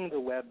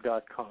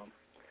 Bendingtheweb.com.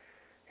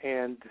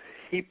 And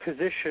he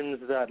positions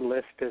that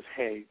list as,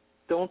 hey,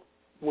 don't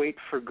wait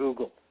for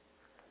Google.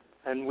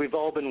 And we've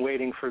all been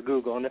waiting for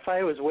Google. And if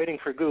I was waiting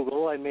for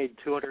Google, I made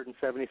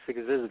 276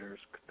 visitors.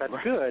 That's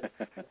good,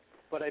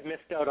 but I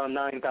missed out on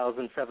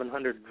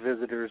 9,700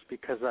 visitors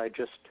because I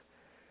just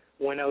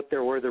went out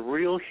there where the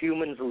real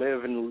humans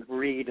live and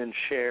read and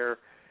share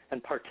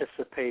and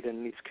participate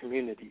in these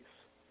communities.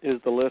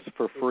 Is the list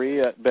for free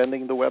at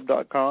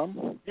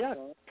bendingtheweb.com? Yeah,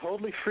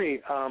 totally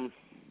free.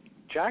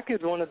 Jack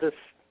is one of this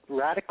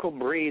radical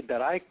breed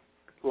that I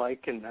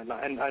like, and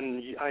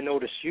I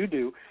notice you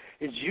do,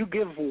 is you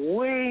give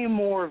way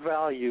more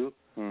value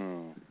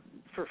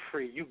for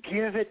free. You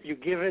give it,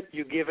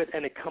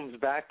 and it comes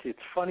back to you.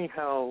 It's funny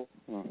how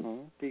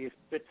these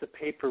bits of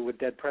paper with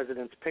dead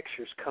presidents'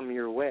 pictures come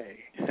your way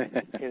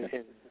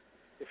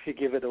if you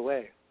give it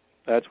away.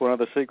 That's one of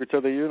the secrets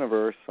of the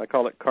universe. I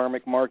call it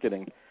karmic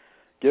marketing.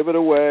 Give it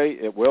away.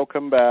 It will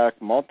come back,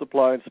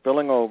 multiplied,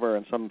 spilling over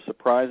in some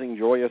surprising,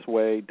 joyous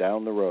way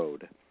down the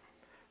road.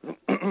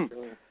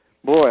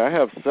 Boy, I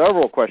have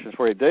several questions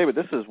for you, David.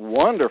 This is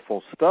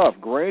wonderful stuff.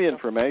 Great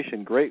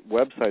information, great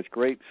websites,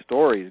 great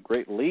stories,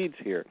 great leads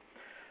here.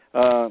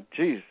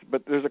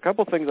 But there's a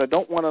couple things I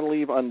don't want to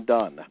leave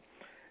undone.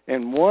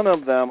 And one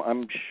of them,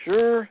 I'm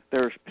sure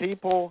there's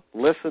people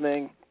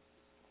listening,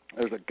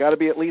 there's got to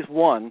be at least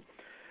one,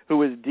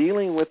 who is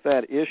dealing with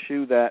that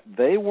issue that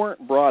they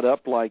weren't brought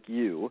up like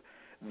you.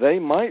 They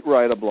might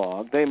write a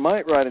blog, they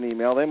might write an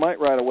email, they might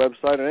write a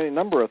website or any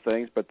number of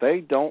things, but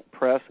they don't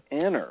press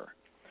enter.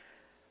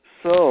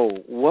 So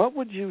what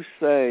would you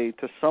say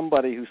to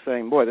somebody who's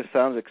saying, boy, this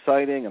sounds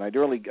exciting, and I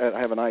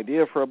have an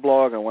idea for a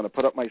blog, I want to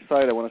put up my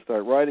site, I want to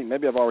start writing,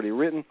 maybe I've already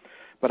written,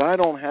 but I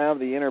don't have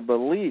the inner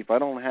belief, I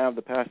don't have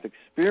the past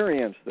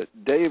experience that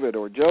David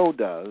or Joe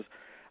does,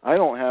 I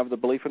don't have the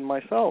belief in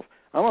myself.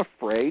 I'm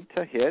afraid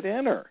to hit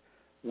enter.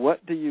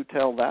 What do you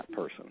tell that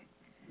person?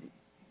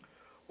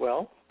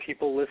 Well,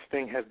 people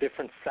listening have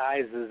different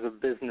sizes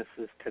of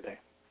businesses today.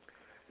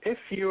 If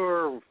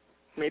you're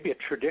maybe a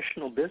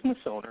traditional business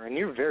owner and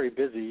you're very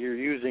busy, you're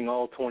using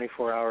all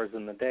 24 hours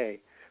in the day,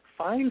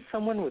 find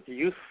someone with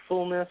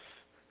youthfulness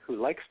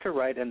who likes to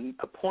write and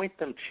appoint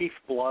them chief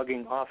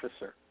blogging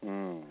officer.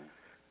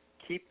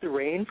 Keep the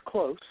reins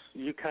close.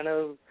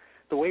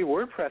 The way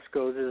WordPress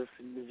goes is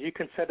you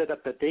can set it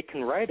up that they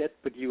can write it,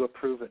 but you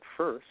approve it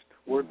first.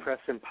 WordPress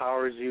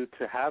empowers you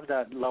to have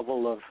that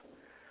level of,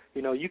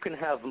 you can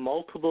have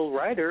multiple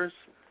writers,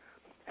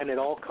 and it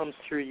all comes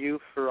through you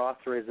for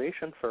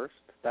authorization first.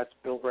 That's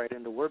built right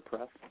into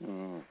WordPress.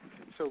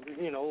 So,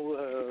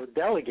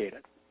 delegate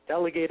it.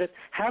 Delegate it.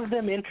 Have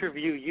them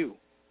interview you.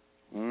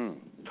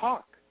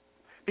 Talk.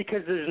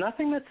 Because there's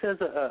nothing that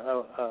says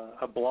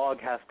a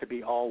blog has to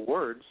be all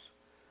words.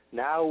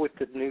 Now with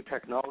the new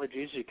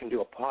technologies, you can do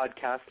a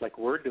podcast like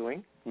we're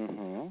doing.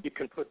 You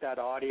can put that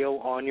audio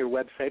on your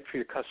website for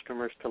your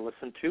customers to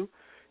listen to.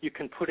 You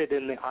can put it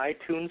in the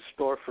iTunes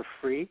store for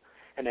free,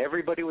 and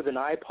everybody with an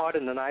iPod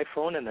and an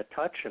iPhone and a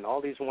touch and all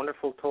these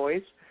wonderful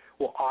toys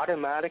will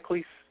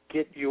automatically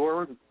get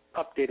your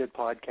updated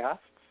podcasts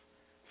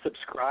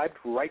subscribed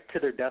right to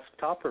their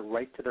desktop or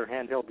right to their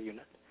handheld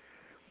unit.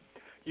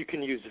 You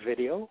can use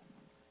video.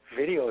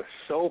 Video is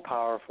so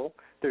powerful.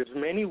 There's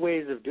many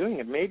ways of doing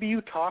it. Maybe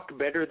you talk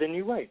better than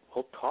you write.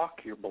 Well,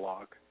 talk your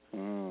blog.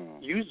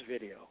 Use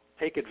video.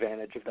 Take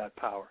advantage of that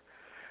power.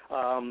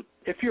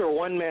 If you're a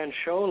one-man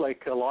show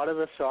like a lot of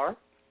us are,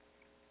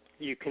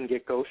 you can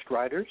get ghost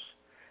writers.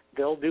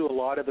 They'll do a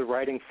lot of the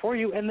writing for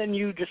you, and then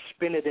you just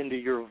spin it into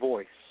your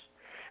voice.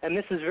 And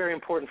this is very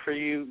important for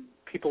you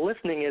people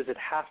listening, is it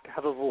has to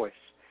have a voice.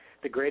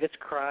 The greatest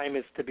crime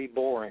is to be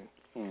boring.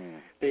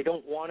 They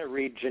don't want to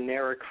read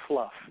generic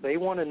fluff. They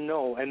want to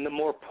know, and the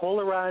more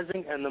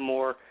polarizing and the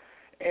more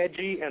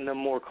edgy and the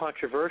more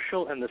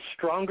controversial and the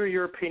stronger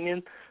your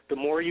opinion, the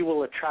more you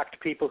will attract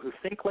people who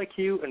think like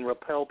you and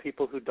repel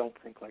people who don't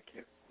think like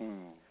you.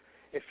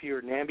 If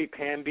you're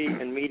namby-pamby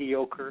and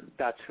mediocre,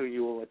 that's who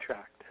you will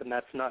attract, and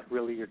that's not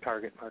really your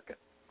target market.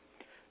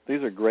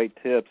 These are great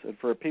tips. And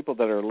for people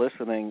that are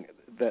listening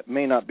that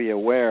may not be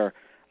aware,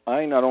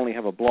 I not only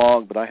have a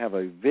blog, but I have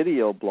a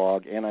video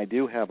blog, and I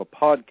do have a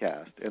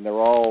podcast, and they're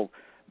all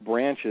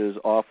branches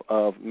off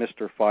of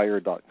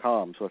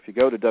MrFire.com. So if you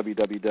go to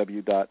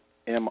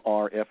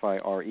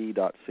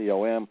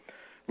www.mrfire.com,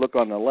 look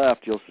on the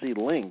left, you'll see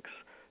links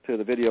to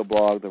the video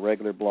blog, the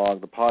regular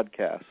blog, the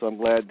podcast. So I'm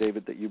glad,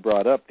 David, that you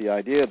brought up the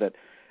idea that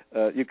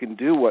you can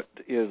do what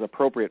is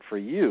appropriate for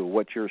you,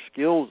 what your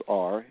skills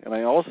are. And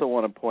I also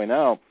want to point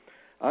out,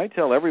 I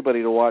tell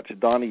everybody to watch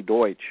Donnie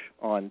Deutsch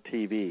on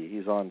TV.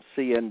 He's on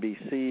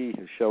CNBC.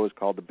 His show is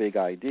called The Big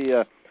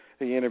Idea.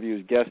 He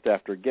interviews guest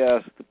after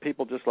guest,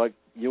 people just like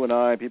you and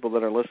I, people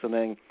that are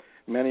listening,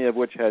 many of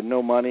which had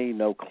no money,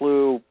 no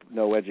clue,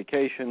 no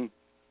education,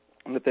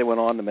 and that they went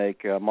on to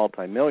make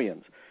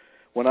multi-millions.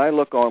 When I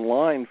look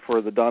online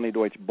for the Donnie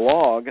Deutsch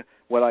blog,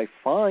 what I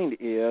find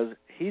is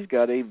he's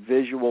got a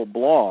visual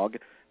blog,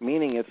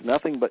 meaning it's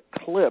nothing but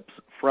clips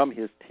from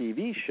his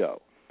TV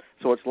show.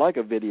 So it's like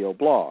a video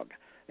blog.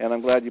 And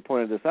I'm glad you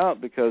pointed this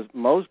out because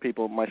most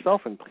people,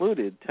 myself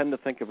included, tend to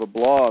think of a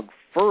blog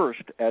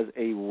first as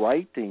a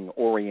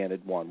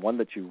writing-oriented one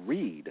that you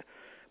read.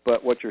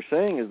 But what you're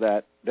saying is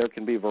that there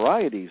can be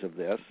varieties of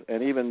this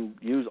and even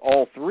use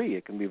all three.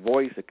 It can be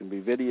voice, it can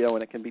be video,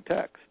 and it can be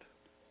text.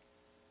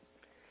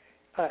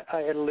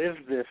 I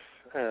lived this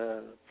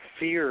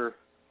fear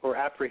or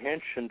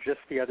apprehension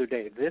just the other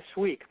day. This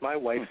week, my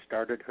wife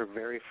started her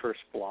very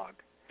first blog.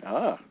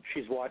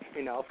 She's watched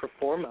me now for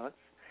 4 months,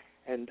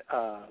 and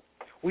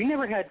we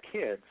never had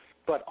kids,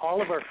 but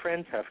all of our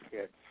friends have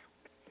kids,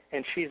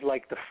 and she's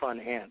like the fun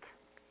aunt.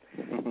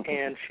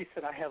 And she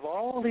said, I have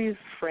all these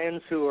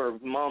friends who are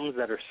moms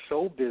that are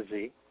so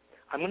busy,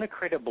 I'm going to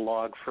create a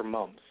blog for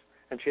moms.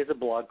 And she has a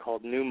blog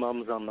called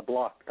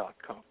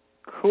newmomsontheblock.com.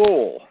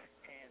 Cool.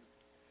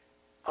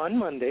 On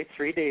Monday,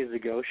 3 days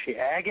ago, she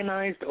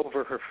agonized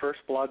over her first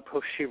blog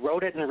post. She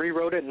wrote it and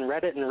rewrote it and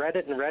read it and read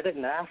it and read it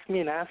and asked me,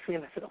 and I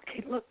said,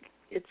 okay, look,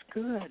 it's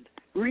good.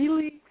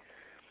 really?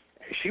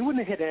 She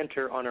wouldn't have hit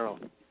enter on her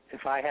own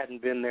if I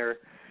hadn't been there.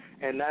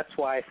 And that's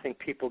why I think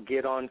people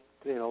get on,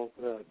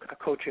 a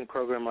coaching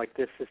program like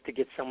this, is to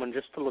get someone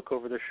just to look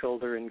over their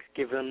shoulder and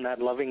give them that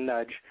loving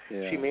nudge.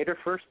 Yeah. She made her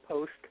first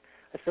post.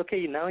 I said,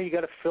 okay, now you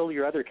got to fill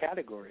your other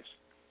categories.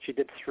 She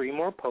did 3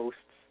 more posts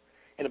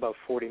in about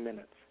 40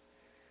 minutes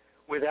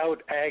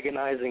without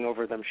agonizing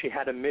over them. She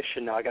had a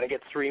mission now. I got to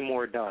get 3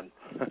 more done.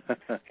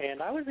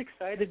 And I was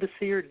excited to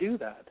see her do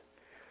that.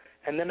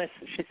 And then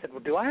she said, well,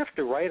 do I have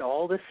to write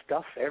all this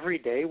stuff every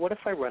day? What if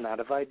I run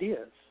out of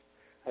ideas?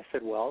 I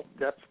said, well,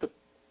 that's the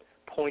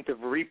point of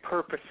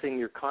repurposing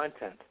your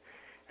content.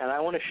 And I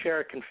want to share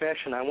a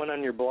confession. I went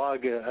on your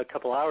blog a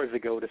couple hours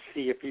ago to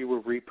see if you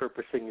were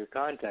repurposing your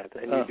content,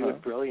 and you do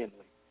it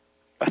brilliantly.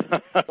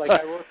 Like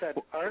I wrote that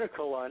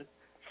article on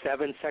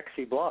 7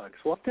 sexy blogs.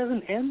 Well, it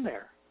doesn't end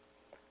there.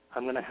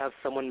 I'm going to have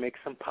someone make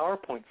some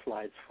PowerPoint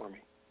slides for me.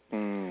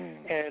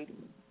 And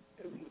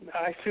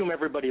I assume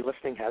everybody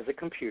listening has a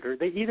computer.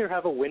 They either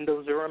have a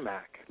Windows or a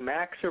Mac.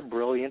 Macs are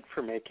brilliant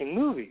for making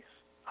movies,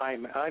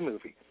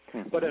 iMovie.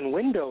 But on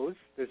Windows,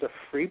 there's a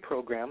free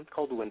program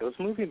called Windows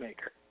Movie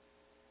Maker.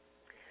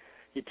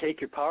 You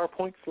take your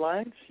PowerPoint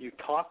slides, you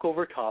talk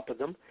over top of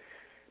them,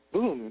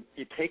 boom,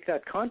 you take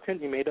that content,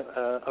 you made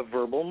a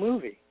verbal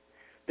movie.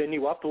 Then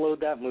you upload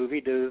that movie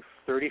to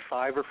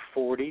 35 or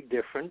 40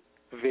 different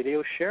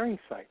video sharing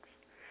sites.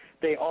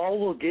 They all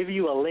will give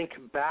you a link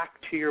back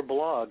to your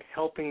blog,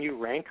 helping you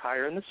rank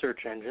higher in the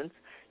search engines.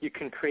 You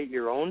can create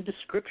your own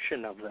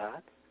description of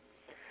that.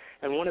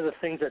 And one of the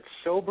things that's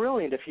so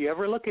brilliant, if you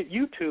ever look at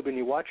YouTube and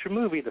you watch a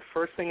movie, the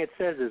first thing it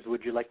says is,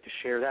 would you like to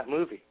share that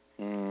movie?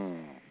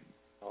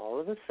 All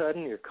of a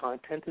sudden, your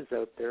content is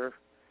out there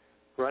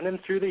running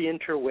through the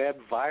interweb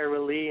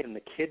virally, and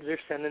the kids are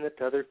sending it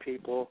to other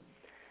people,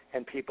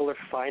 and people are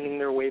finding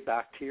their way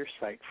back to your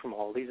site from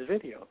all these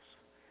videos.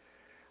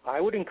 I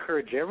would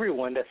encourage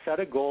everyone to set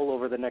a goal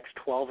over the next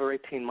 12 or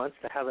 18 months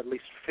to have at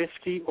least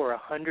 50 or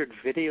 100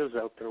 videos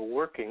out there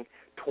working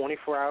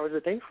 24 hours a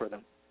day for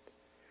them.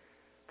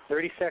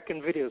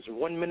 30-second videos,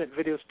 1-minute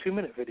videos,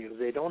 2-minute videos.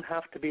 They don't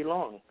have to be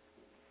long.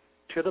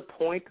 To the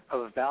point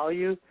of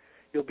value,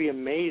 you'll be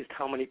amazed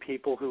how many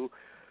people who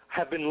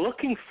have been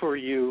looking for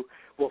you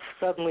will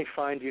suddenly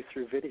find you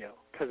through video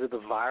because of the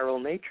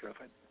viral nature of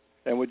it.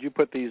 And would you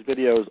put these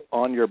videos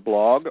on your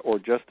blog or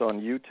just on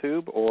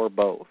YouTube or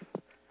both?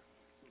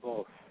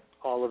 Both.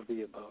 All of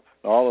the above.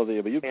 All of the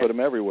above. You put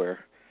them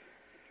everywhere.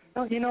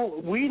 We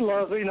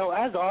love,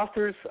 as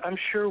authors, I'm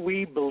sure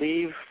we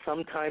believe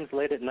sometimes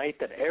late at night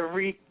that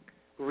every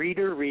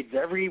reader reads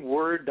every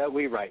word that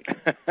we write.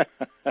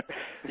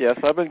 Yes,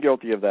 I've been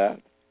guilty of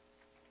that.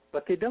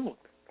 But they don't.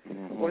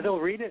 Or they'll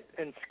read it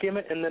and skim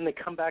it, and then they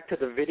come back to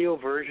the video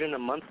version a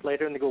month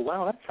later, and they go,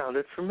 wow, that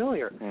sounded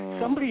familiar.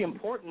 Somebody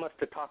important must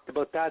have talked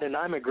about that, and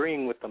I'm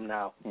agreeing with them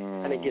now.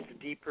 And it gets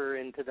deeper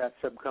into that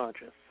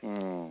subconscious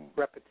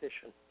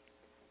repetition.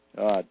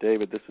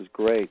 David, this is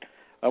great.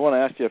 I want to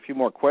ask you a few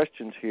more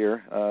questions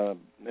here,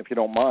 if you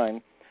don't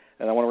mind.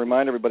 And I want to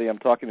remind everybody I'm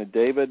talking to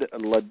David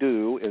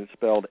Ledoux. It's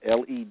spelled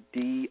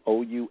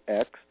Ledoux,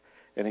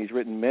 and he's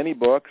written many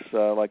books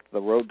like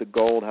The Road to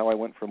Gold, How I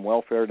Went from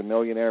Welfare to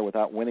Millionaire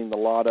Without Winning the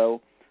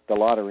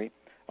Lottery,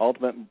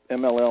 Ultimate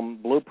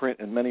MLM Blueprint,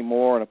 and many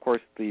more. And, of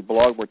course, the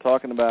blog we're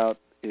talking about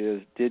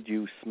is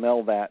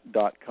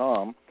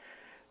didyouSmellThat.com.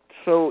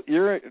 So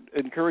you're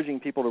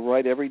encouraging people to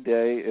write every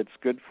day. It's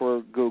good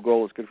for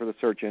Google. It's good for the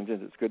search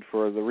engines. It's good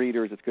for the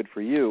readers. It's good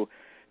for you.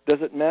 Does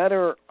it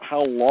matter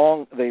how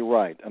long they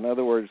write? In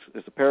other words,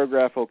 is a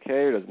paragraph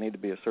okay, or does it need to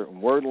be a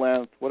certain word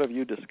length? What have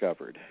you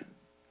discovered?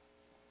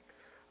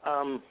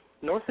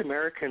 North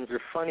Americans are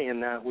funny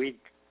in that we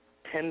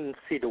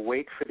tendency to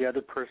wait for the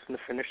other person to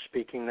finish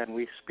speaking, then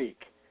we speak.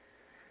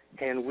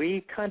 And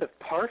we kind of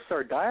parse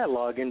our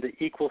dialogue into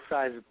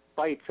equal-sized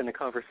bites in a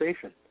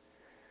conversation.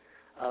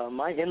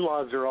 My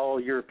in-laws are all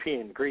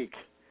European, Greek,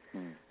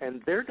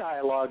 and their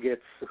dialogue,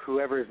 it's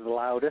whoever is the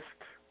loudest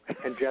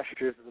and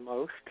gestures the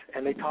most,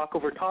 and they talk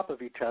over top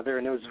of each other,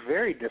 and it was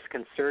very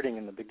disconcerting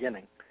in the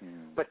beginning.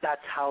 But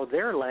that's how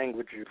their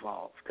language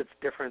evolved. It's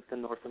different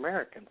than North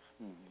Americans.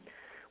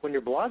 When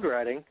you're blog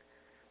writing,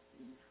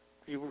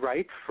 you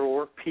write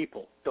for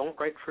people. Don't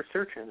write for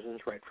search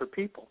engines, write for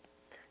people.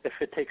 If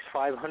it takes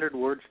 500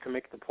 words to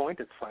make the point,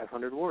 it's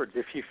 500 words.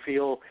 If you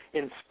feel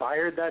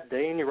inspired that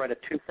day and you write a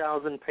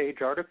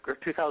 2,000-page article, or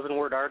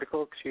 2,000-word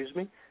article,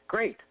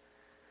 great.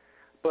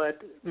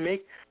 But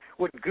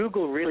what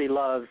Google really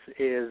loves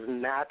is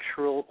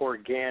natural,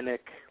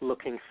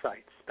 organic-looking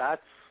sites.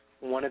 That's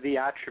one of the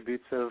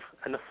attributes of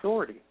an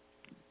authority.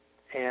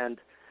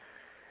 And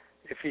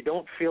if you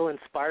don't feel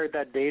inspired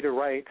that day to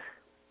write,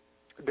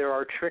 there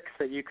are tricks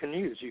that you can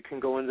use. You can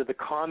go into the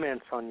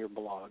comments on your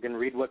blog and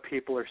read what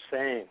people are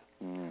saying.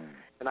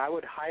 And I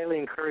would highly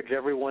encourage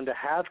everyone to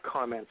have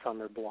comments on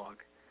their blog.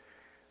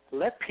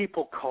 Let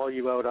people call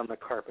you out on the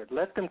carpet.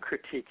 Let them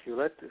critique you.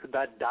 Let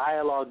that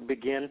dialogue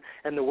begin.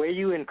 And the way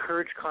you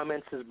encourage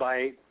comments is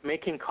by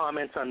making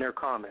comments on their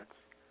comments.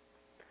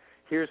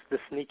 Here's the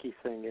sneaky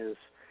thing is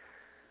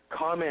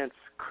comments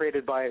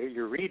created by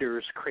your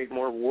readers create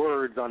more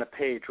words on a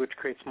page, which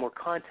creates more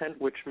content,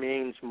 which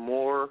means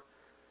more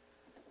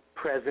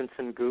presence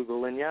in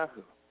Google and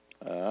Yahoo.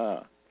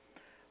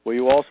 Well,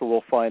 you also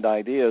will find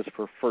ideas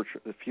for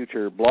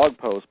future blog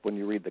posts when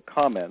you read the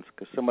comments,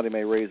 because somebody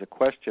may raise a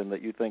question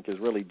that you think is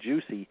really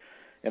juicy,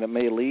 and it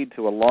may lead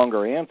to a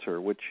longer answer,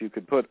 which you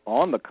could put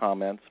on the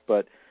comments.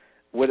 But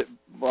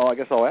I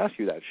guess I'll ask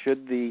you that.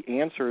 Should the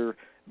answer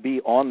be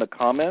on the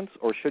comments,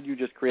 or should you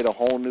just create a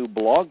whole new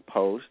blog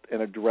post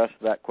and address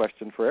that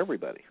question for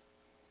everybody?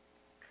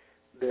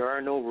 There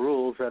are no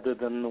rules other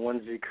than the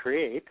ones you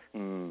create.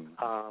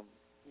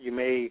 You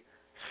may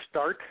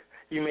start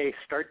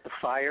the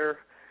fire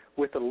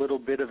with a little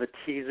bit of a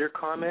teaser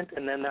comment,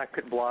 and then that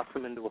could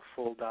blossom into a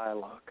full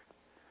dialogue.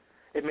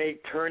 It may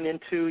turn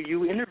into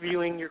you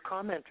interviewing your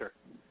commenter.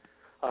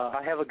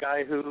 I have a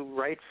guy who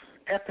writes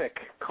epic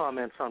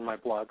comments on my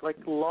blog, like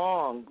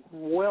long,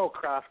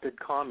 well-crafted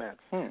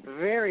comments.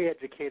 Very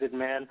educated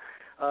man.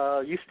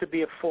 Used to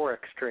be a Forex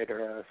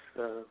trader,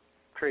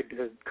 trade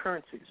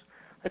currencies.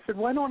 I said,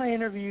 why don't I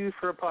interview you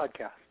for a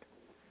podcast?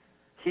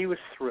 He was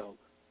thrilled,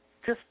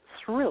 just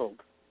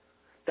thrilled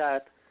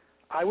that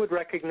I would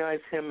recognize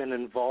him and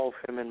involve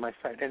him in my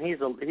site. And he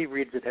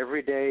reads it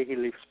every day. He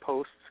leaves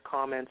posts,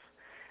 comments.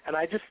 And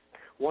I just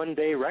one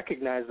day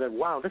recognized that,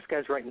 wow, this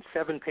guy's writing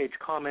 7-page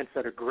comments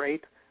that are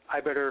great. I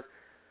better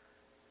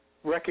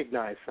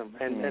recognize him.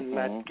 And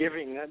that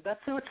giving, that's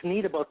what's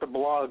neat about the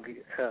blog.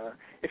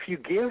 If you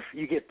give,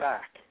 you get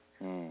back.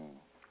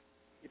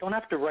 You don't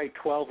have to write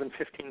 12 and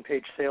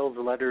 15-page sales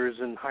letters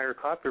and hire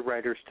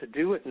copywriters to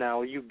do it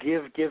now. You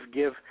give,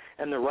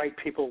 and the right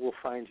people will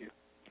find you.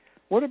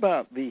 What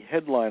about the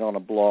headline on a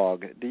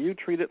blog? Do you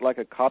treat it like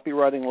a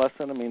copywriting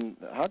lesson? I mean,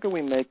 how can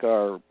we make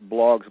our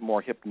blogs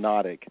more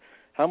hypnotic?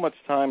 How much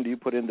time do you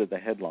put into the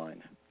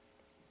headline?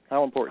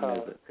 How important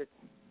is it?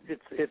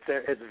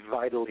 It's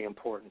vitally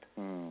important.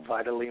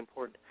 Vitally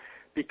important.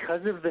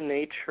 Because of the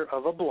nature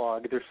of a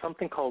blog, there's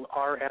something called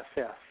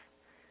RSS.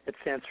 It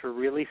stands for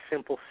Really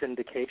Simple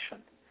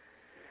Syndication.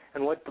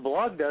 And what the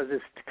blog does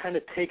is it kind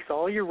of takes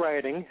all your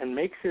writing and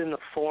makes it in a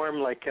form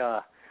like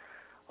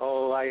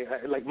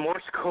like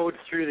Morse code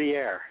through the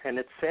air, and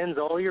it sends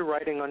all your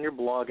writing on your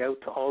blog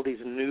out to all these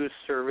news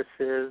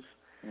services.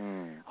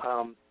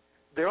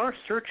 There are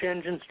search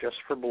engines just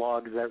for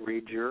blogs that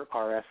read your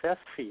RSS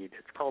feed.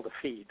 It's called a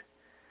feed.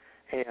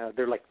 And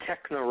they're like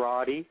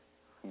Technorati.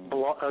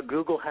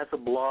 Google has a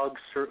blog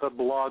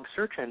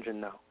search engine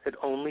now. It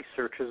only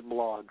searches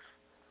blogs.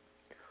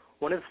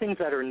 One of the things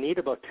that are neat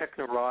about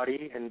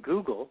Technorati and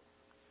Google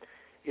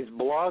is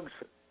blogs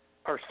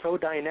are so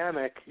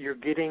dynamic, you're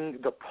getting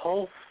the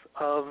pulse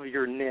of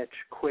your niche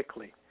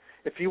quickly.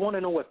 If you want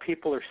to know what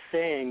people are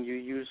saying, you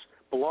use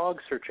blog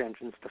search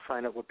engines to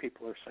find out what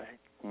people are saying.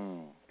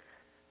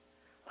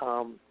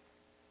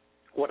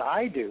 What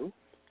I do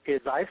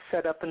is I've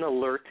set up an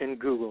alert in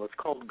Google. It's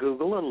called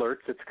Google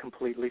Alerts. It's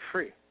completely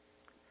free.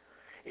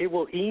 It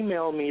will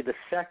email me the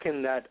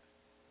second that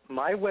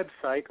my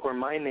website or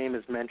my name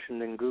is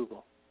mentioned in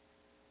Google.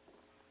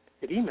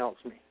 It emails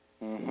me.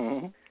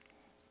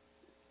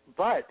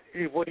 But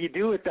what do you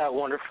do with that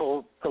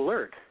wonderful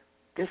alert?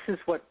 This is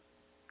what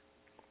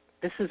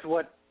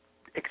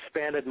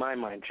expanded my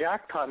mind.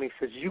 Jack taught me,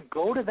 says, you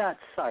go to that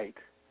site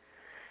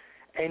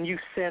and you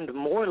send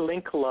more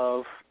link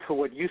love to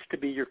what used to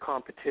be your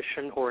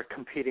competition or a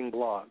competing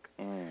blog.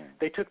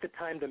 They took the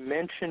time to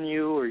mention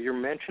you, or you're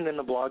mentioned in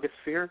the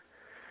blogosphere.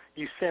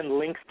 You send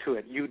links to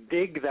it. You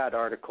dig that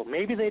article.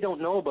 Maybe they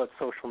don't know about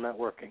social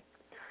networking,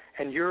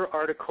 and your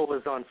article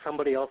is on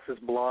somebody else's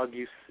blog.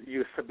 You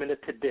submit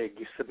it to Dig.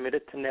 You submit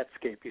it to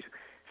Netscape. You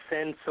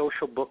send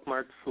social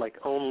bookmarks like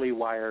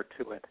OnlyWire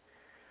to it.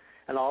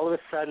 And all of a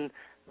sudden,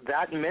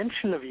 that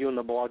mention of you in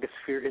the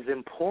blogosphere is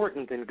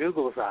important in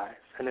Google's eyes.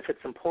 And if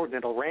it's important,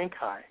 it'll rank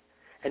high.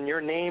 And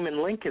your name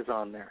and link is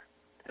on there.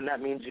 And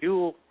that means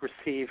you'll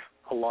receive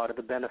a lot of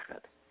the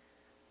benefit.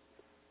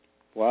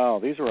 Wow,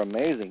 these are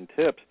amazing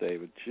tips,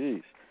 David.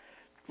 Jeez.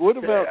 What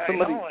about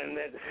somebody...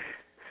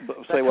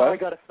 Say what? I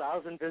got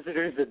 1,000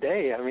 visitors a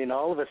day. I mean,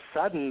 all of a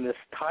sudden, this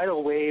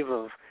tidal wave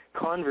of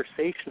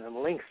conversation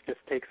and links just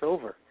takes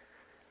over.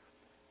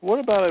 What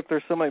about if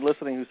there's somebody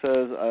listening who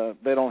says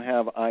they don't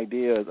have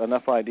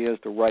enough ideas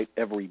to write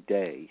every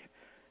day?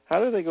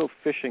 How do they go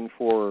fishing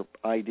for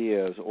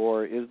ideas,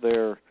 or is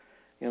there,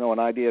 an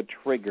idea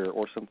trigger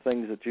or some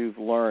things that you've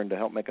learned to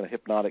help make a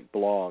hypnotic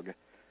blog?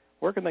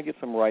 Where can they get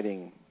some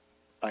writing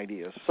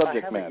ideas,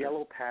 subject matter?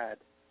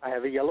 I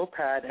have a yellow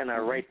pad, and I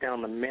write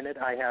down the minute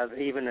I have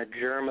even a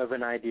germ of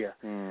an idea.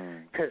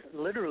 Because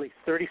literally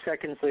 30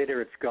 seconds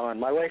later, it's gone.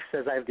 My wife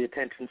says I have the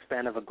attention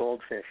span of a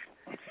goldfish.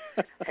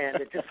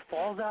 And it just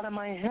falls out of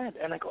my head.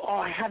 And I go,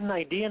 I had an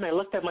idea, and I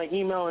looked at my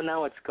email, and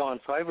now it's gone.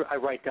 So I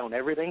write down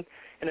everything,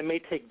 and it may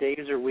take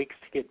days or weeks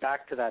to get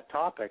back to that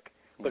topic,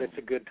 but it's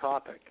a good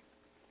topic.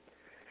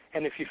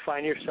 And if you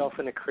find yourself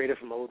in a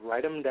creative mode,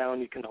 write them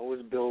down. You can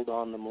always build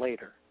on them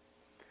later.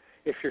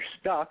 If you're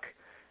stuck,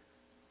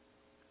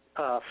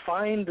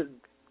 find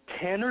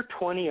 10 or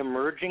 20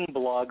 emerging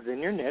blogs in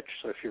your niche.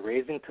 So if you're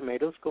raising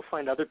tomatoes, go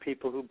find other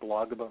people who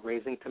blog about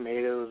raising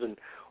tomatoes and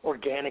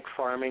organic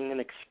farming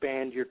and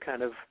expand your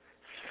kind of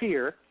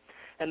sphere,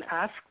 and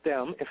ask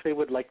them if they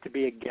would like to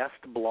be a guest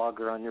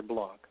blogger on your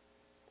blog.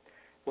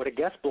 What a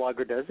guest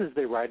blogger does is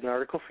they write an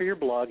article for your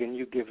blog and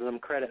you give them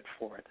credit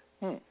for it.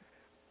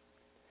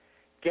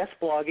 Guest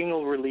blogging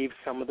will relieve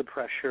some of the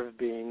pressure of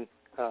being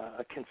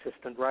a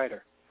consistent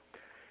writer.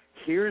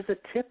 Here's a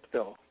tip,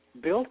 though.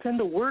 Built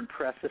into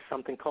WordPress is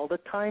something called a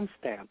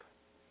timestamp.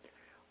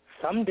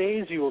 Some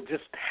days you will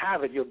just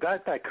have it. You've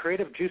got that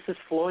creative juices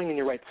flowing and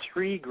you write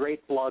 3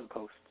 great blog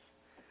posts.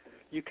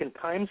 You can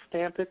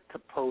timestamp it to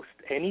post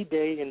any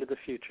day into the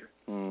future.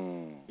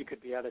 You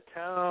could be out of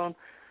town.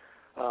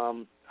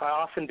 I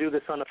often do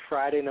this on a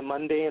Friday and a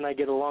Monday, and I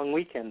get a long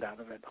weekend out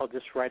of it. I'll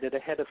just write it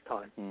ahead of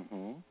time.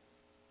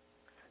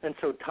 And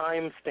so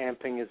time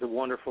stamping is a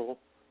wonderful,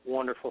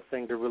 wonderful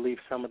thing to relieve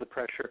some of the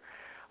pressure.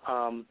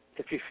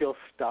 If you feel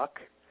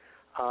stuck,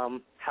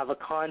 have a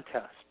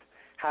contest.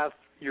 Have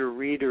your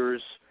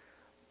readers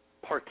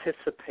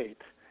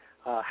participate.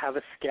 Have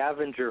a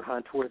scavenger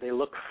hunt where they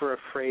look for a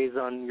phrase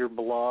on your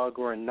blog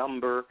or a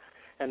number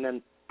and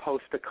then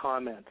post a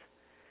comment.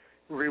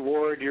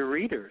 Reward your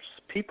readers.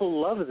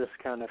 People love this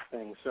kind of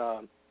things.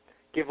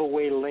 Give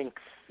away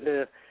links.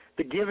 The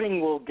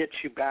giving will get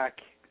you back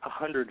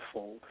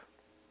 100-fold.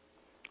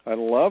 I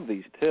love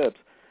these tips.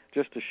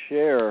 Just to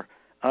share,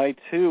 I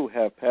too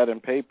have pad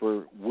and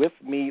paper with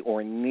me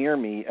or near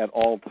me at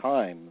all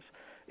times.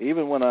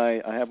 Even when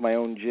I have my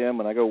own gym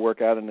and I go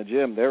work out in the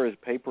gym, there is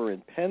paper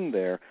and pen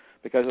there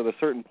because at a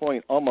certain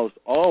point, almost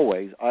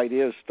always,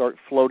 ideas start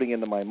floating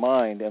into my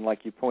mind. And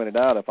like you pointed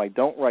out, if I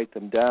don't write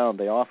them down,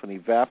 they often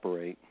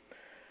evaporate.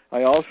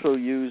 I also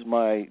use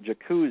my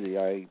jacuzzi.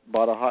 I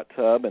bought a hot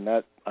tub, and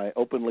that I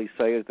openly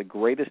say is the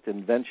greatest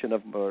invention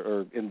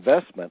or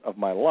investment of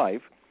my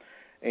life.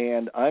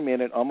 And I'm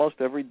in it almost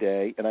every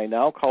day, and I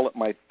now call it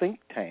my think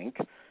tank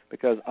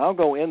because I'll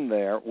go in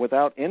there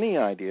without any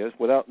ideas,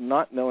 without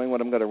not knowing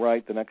what I'm going to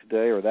write the next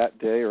day or that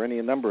day or any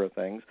number of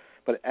things.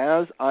 But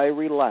as I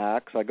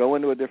relax, I go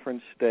into a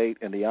different state,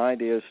 and the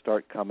ideas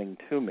start coming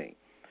to me.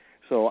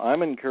 So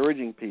I'm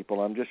encouraging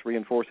people, I'm just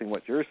reinforcing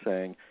what you're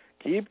saying,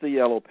 keep the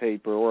yellow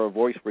paper or a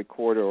voice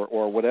recorder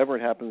or whatever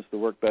it happens to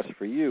work best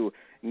for you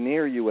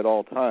near you at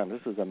all times.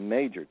 This is a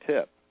major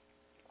tip.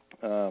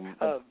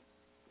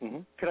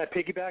 Can I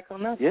piggyback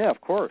on that? Yeah, of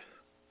course.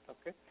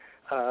 Okay.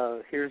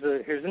 Here's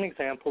an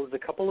example. It was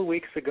a couple of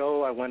weeks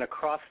ago. I went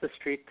across the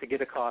street to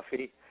get a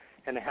coffee,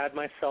 and I had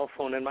my cell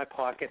phone in my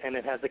pocket, and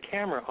it has a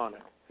camera on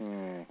it.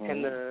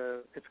 And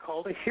it's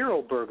called a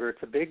Hero Burger.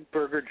 It's a big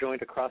burger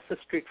joint across the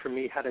street from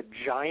me. Had a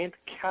giant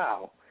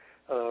cow,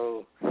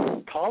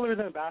 taller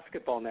than a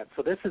basketball net.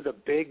 So this is a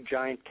big,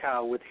 giant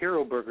cow with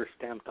Hero Burger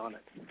stamped on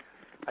it.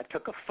 I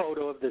took a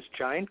photo of this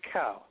giant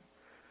cow.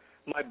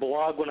 My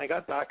blog, when I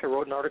got back, I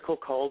wrote an article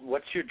called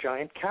 "What's Your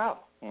Giant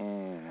Cow?"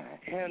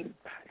 And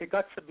it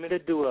got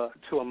submitted to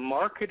a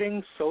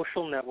marketing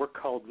social network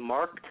called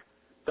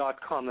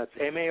Marked.com. That's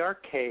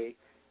MARKTD.com.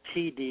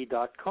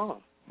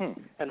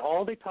 And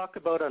all they talk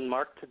about on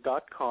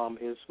Marked.com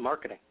is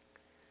marketing.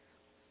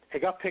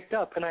 It got picked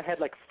up, and I had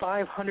like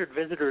 500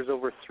 visitors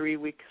over a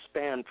 3-week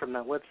span from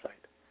that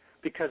website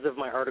because of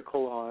my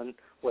article on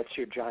 "What's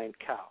Your Giant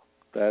Cow?"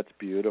 That's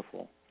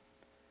beautiful.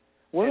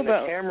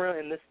 The camera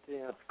in this,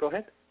 go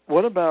ahead.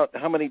 What about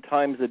how many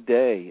times a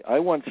day? I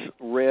once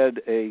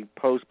read a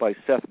post by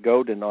Seth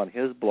Godin on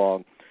his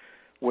blog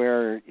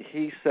where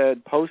he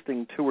said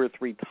posting 2 or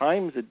 3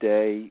 times a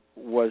day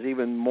was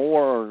even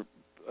more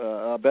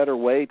a better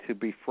way to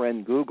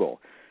befriend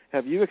Google.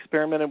 Have you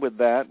experimented with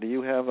that? Do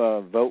you have a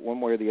vote one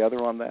way or the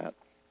other on that?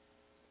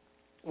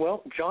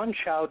 Well,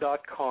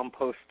 johnchow.com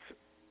posts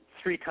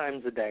 3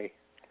 times a day.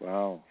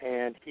 Wow.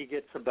 And he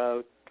gets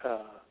about,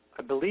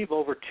 I believe,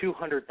 over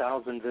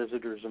 200,000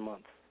 visitors a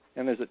month.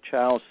 And is it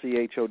Chow,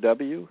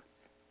 C-H-O-W?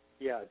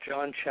 Yeah,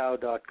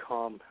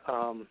 johnchow.com.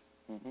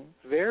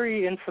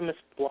 Very infamous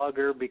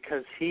blogger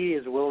because he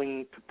is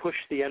willing to push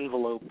the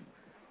envelope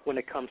when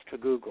it comes to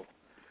Google.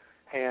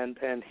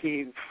 And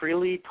he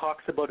freely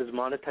talks about his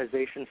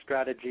monetization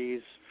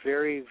strategies,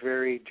 very,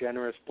 very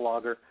generous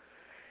blogger.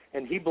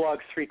 And he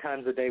blogs 3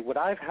 times a day. What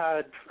I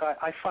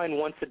find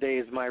once a day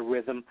is my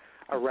rhythm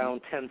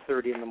around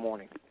 10:30 in the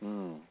morning.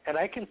 And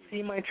I can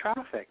see my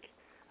traffic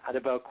at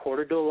about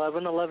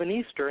 11:15, 11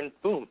 Eastern,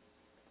 boom.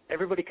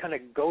 Everybody kind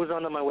of goes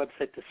onto my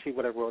website to see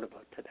what I wrote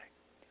about today.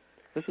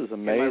 This is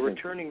amazing. And my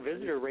returning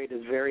visitor rate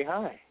is very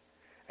high.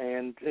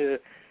 And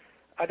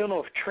I don't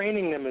know if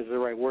training them is the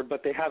right word,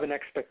 but they have an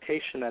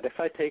expectation that if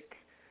I take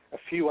a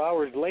few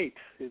hours late,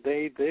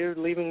 they're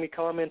leaving me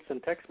comments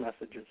and text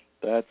messages.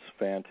 That's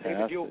fantastic.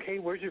 David, you okay?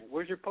 Where's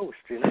your post?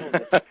 You know.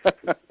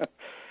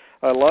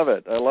 I love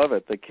it. I love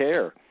it. The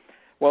care.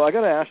 Well, I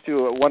got to ask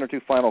you 1 or 2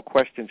 final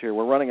questions here.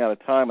 We're running out of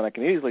time, and I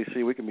can easily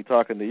see we can be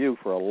talking to you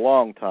for a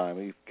long time.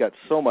 You've got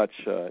so much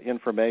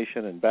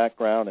information and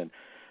background, and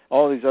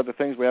all these other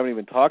things we haven't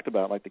even talked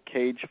about, like the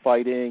cage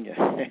fighting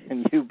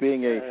and you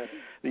being a,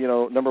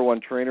 number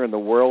one trainer in the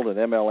world in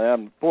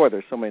MLM. Boy,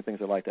 there's so many things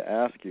I'd like to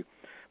ask you.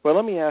 But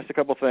let me ask a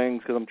couple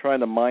things because I'm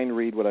trying to mind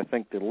read what I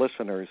think the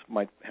listeners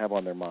might have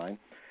on their mind.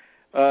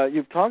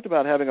 You've talked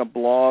about having a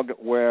blog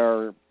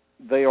where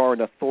they are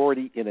an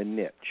authority in a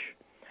niche,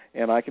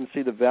 and I can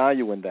see the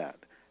value in that.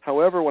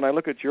 However, when I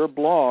look at your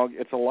blog,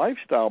 it's a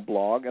lifestyle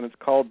blog, and it's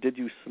called Did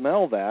You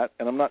Smell That?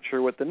 And I'm not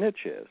sure what the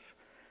niche is.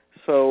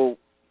 So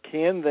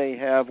can they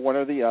have one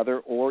or the other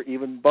or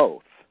even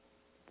both?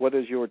 What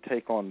is your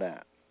take on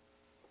that?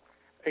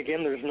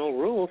 Again, there's no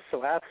rules,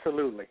 so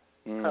absolutely.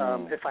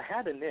 If I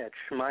had a niche,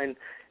 mine,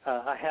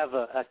 I have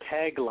a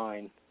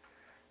tagline,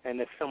 and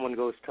if someone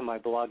goes to my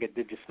blog at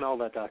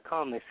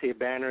didyouSmellThat.com, they see a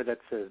banner that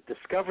says,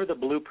 "Discover the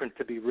blueprint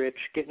to be rich,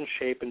 get in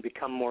shape, and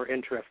become more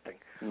interesting.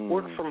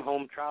 Work from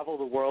home, travel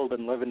the world,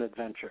 and live an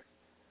adventure."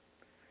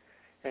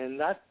 And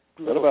that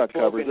little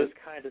slogan is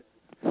kind of,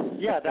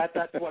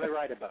 that's what I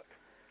write about.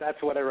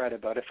 That's what I write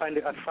about. I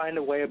find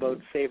a way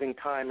about saving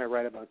time. I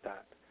write about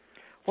that.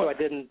 So I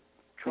didn't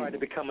try to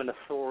become an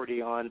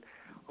authority on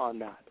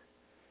that.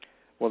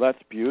 Well,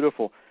 that's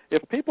beautiful.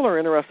 If people are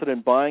interested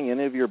in buying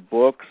any of your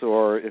books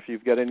or if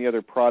you've got any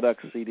other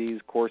products, CDs,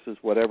 courses,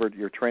 whatever,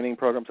 your training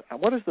programs,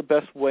 what is the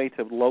best way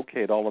to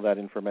locate all of that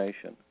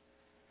information?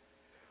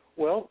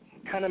 Well,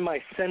 kind of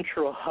my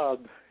central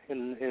hub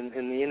in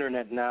the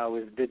Internet now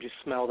is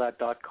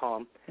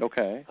didyouSmellThat.com.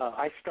 Okay.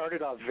 I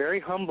started off very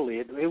humbly.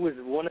 It was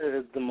one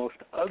of the most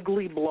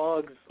ugly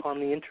blogs on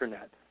the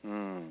Internet.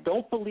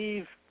 Don't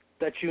believe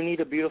that you need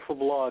a beautiful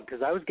blog,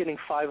 because I was getting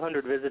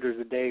 500 visitors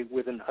a day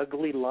with an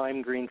ugly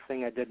lime green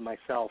thing I did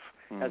myself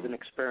as an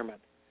experiment.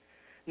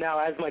 Now,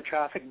 as my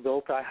traffic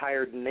built, I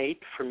hired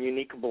Nate from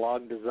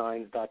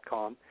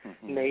UniqueBlogDesigns.com.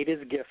 Nate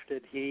is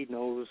gifted. He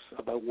knows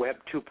about Web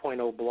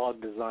 2.0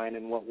 blog design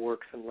and what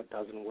works and what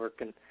doesn't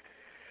work.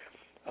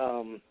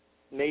 And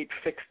Nate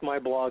fixed my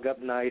blog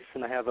up nice,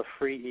 and I have a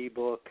free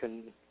ebook,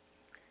 and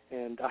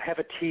I have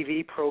a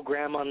TV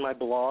program on my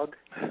blog.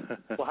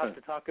 We'll have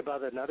to talk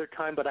about it another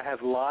time, but I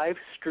have live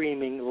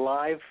streaming,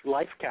 live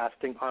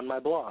casting on my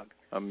blog.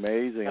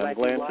 Amazing. And I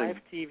do live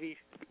TV.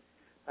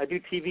 I do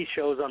TV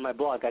shows on my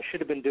blog. I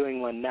should have been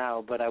doing one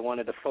now, but I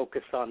wanted to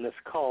focus on this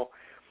call.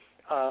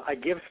 I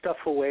give stuff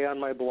away on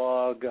my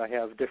blog. I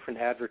have different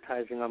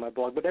advertising on my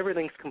blog, but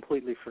everything's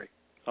completely free.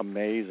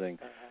 Amazing.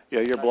 Yeah,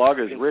 your blog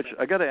is rich.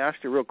 I got to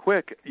ask you real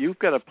quick. You've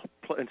got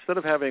instead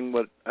of having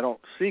what I don't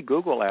see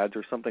Google ads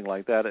or something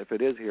like that. If it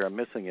is here, I'm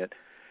missing it.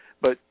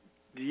 But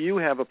do you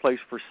have a place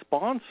for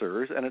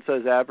sponsors, and it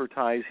says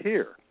advertise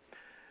here?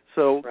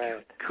 So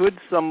could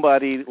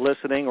somebody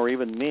listening, or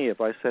even me, if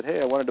I said,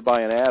 hey, I wanted to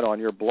buy an ad on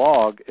your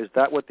blog, is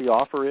that what the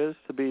offer is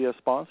to be a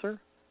sponsor?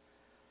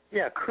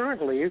 Yeah,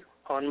 currently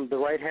on the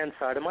right-hand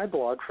side of my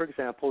blog, for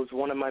example, is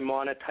one of my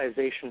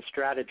monetization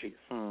strategies.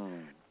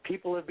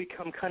 People have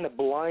become kind of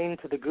blind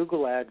to the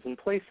Google ads in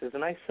places,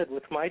 and I said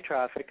with my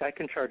traffic, I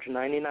can charge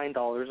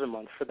 $99 a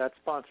month for that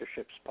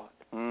sponsorship spot.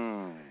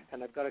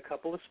 And I've got a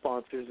couple of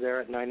sponsors there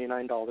at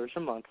 $99 a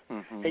month.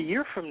 A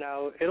year from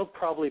now, it'll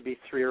probably be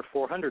 $300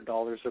 or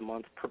 $400 a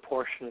month,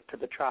 proportionate to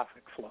the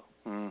traffic flow.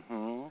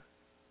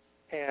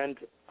 And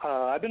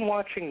I've been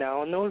watching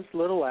now, and those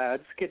little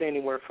ads get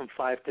anywhere from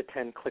 5 to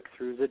 10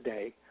 click-throughs a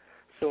day.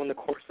 So in the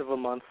course of a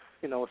month,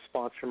 a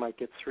sponsor might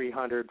get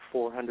 300,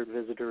 400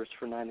 visitors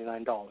for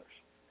 $99.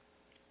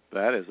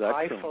 That is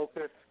excellent.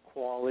 High-focus,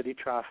 quality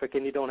traffic,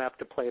 and you don't have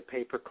to play a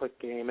pay-per-click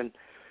game.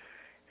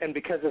 And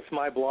because it's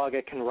my blog,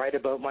 I can write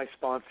about my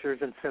sponsors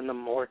and send them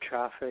more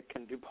traffic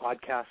and do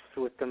podcasts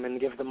with them and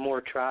give them more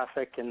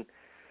traffic. And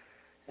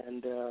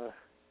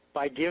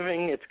by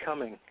giving, it's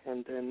coming.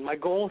 And my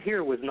goal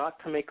here was not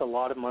to make a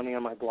lot of money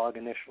on my blog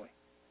initially.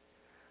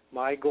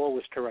 My goal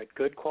was to write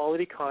good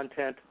quality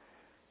content,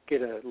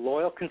 get a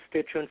loyal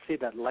constituency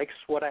that likes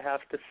what I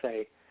have to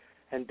say,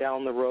 and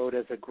down the road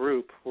as a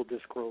group, we'll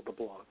just grow the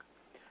blog.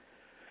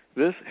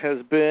 This has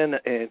been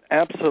an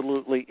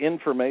absolutely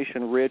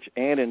information-rich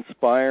and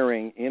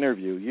inspiring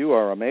interview. You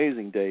are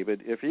amazing,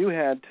 David. If you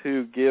had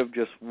to give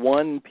just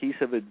one piece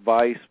of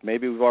advice,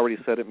 maybe we've already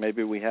said it,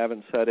 maybe we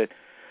haven't said it,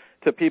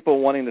 to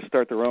people wanting to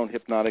start their own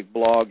hypnotic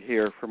blog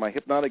here, for my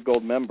Hypnotic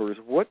Gold members,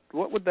 what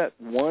would that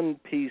one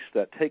piece,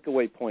 that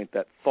takeaway point,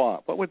 that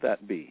thought, what would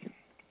that be?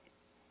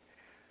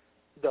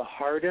 The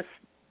hardest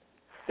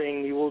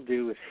thing you will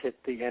do is hit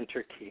the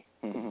enter key.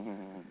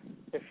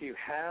 If you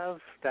have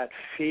that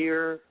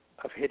fear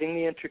of hitting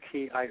the enter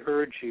key, I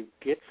urge you,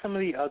 get some of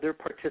the other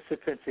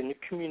participants in your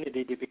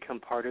community to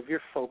become part of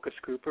your focus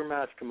group or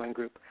mastermind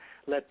group.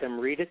 Let them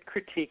read it,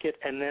 critique it,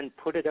 and then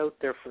put it out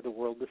there for the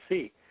world to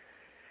see.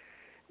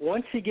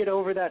 Once you get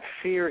over that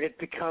fear, it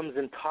becomes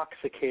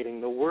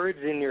intoxicating. The words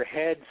in your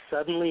head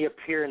suddenly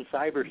appear in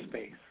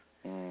cyberspace.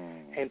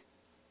 And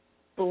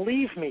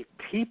believe me,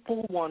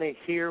 people want to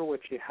hear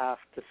what you have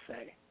to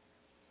say.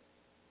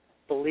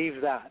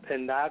 Believe that,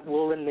 and that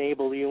will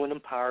enable you and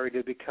empower you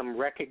to become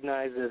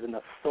recognized as an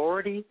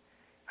authority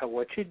at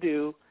what you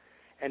do,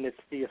 and it's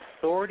the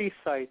authority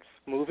sites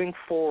moving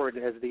forward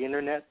as the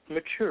Internet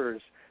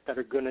matures that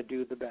are going to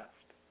do the best.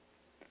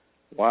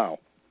 Wow.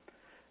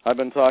 I've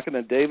been talking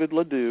to David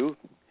Ledoux.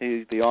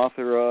 He's the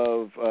author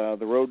of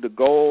The Road to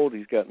Gold.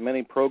 He's got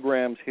many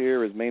programs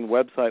here. His main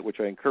website, which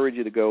I encourage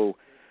you to go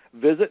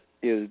visit,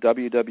 is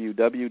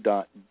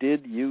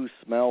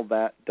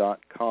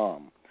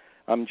www.didyouSmellThat.com.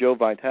 I'm Joe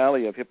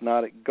Vitale of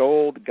Hypnotic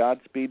Gold.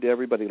 Godspeed to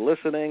everybody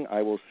listening.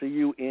 I will see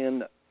you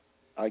in,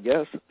 I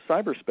guess,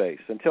 cyberspace.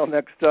 Until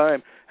next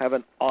time, have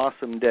an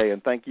awesome day,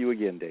 and thank you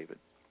again, David.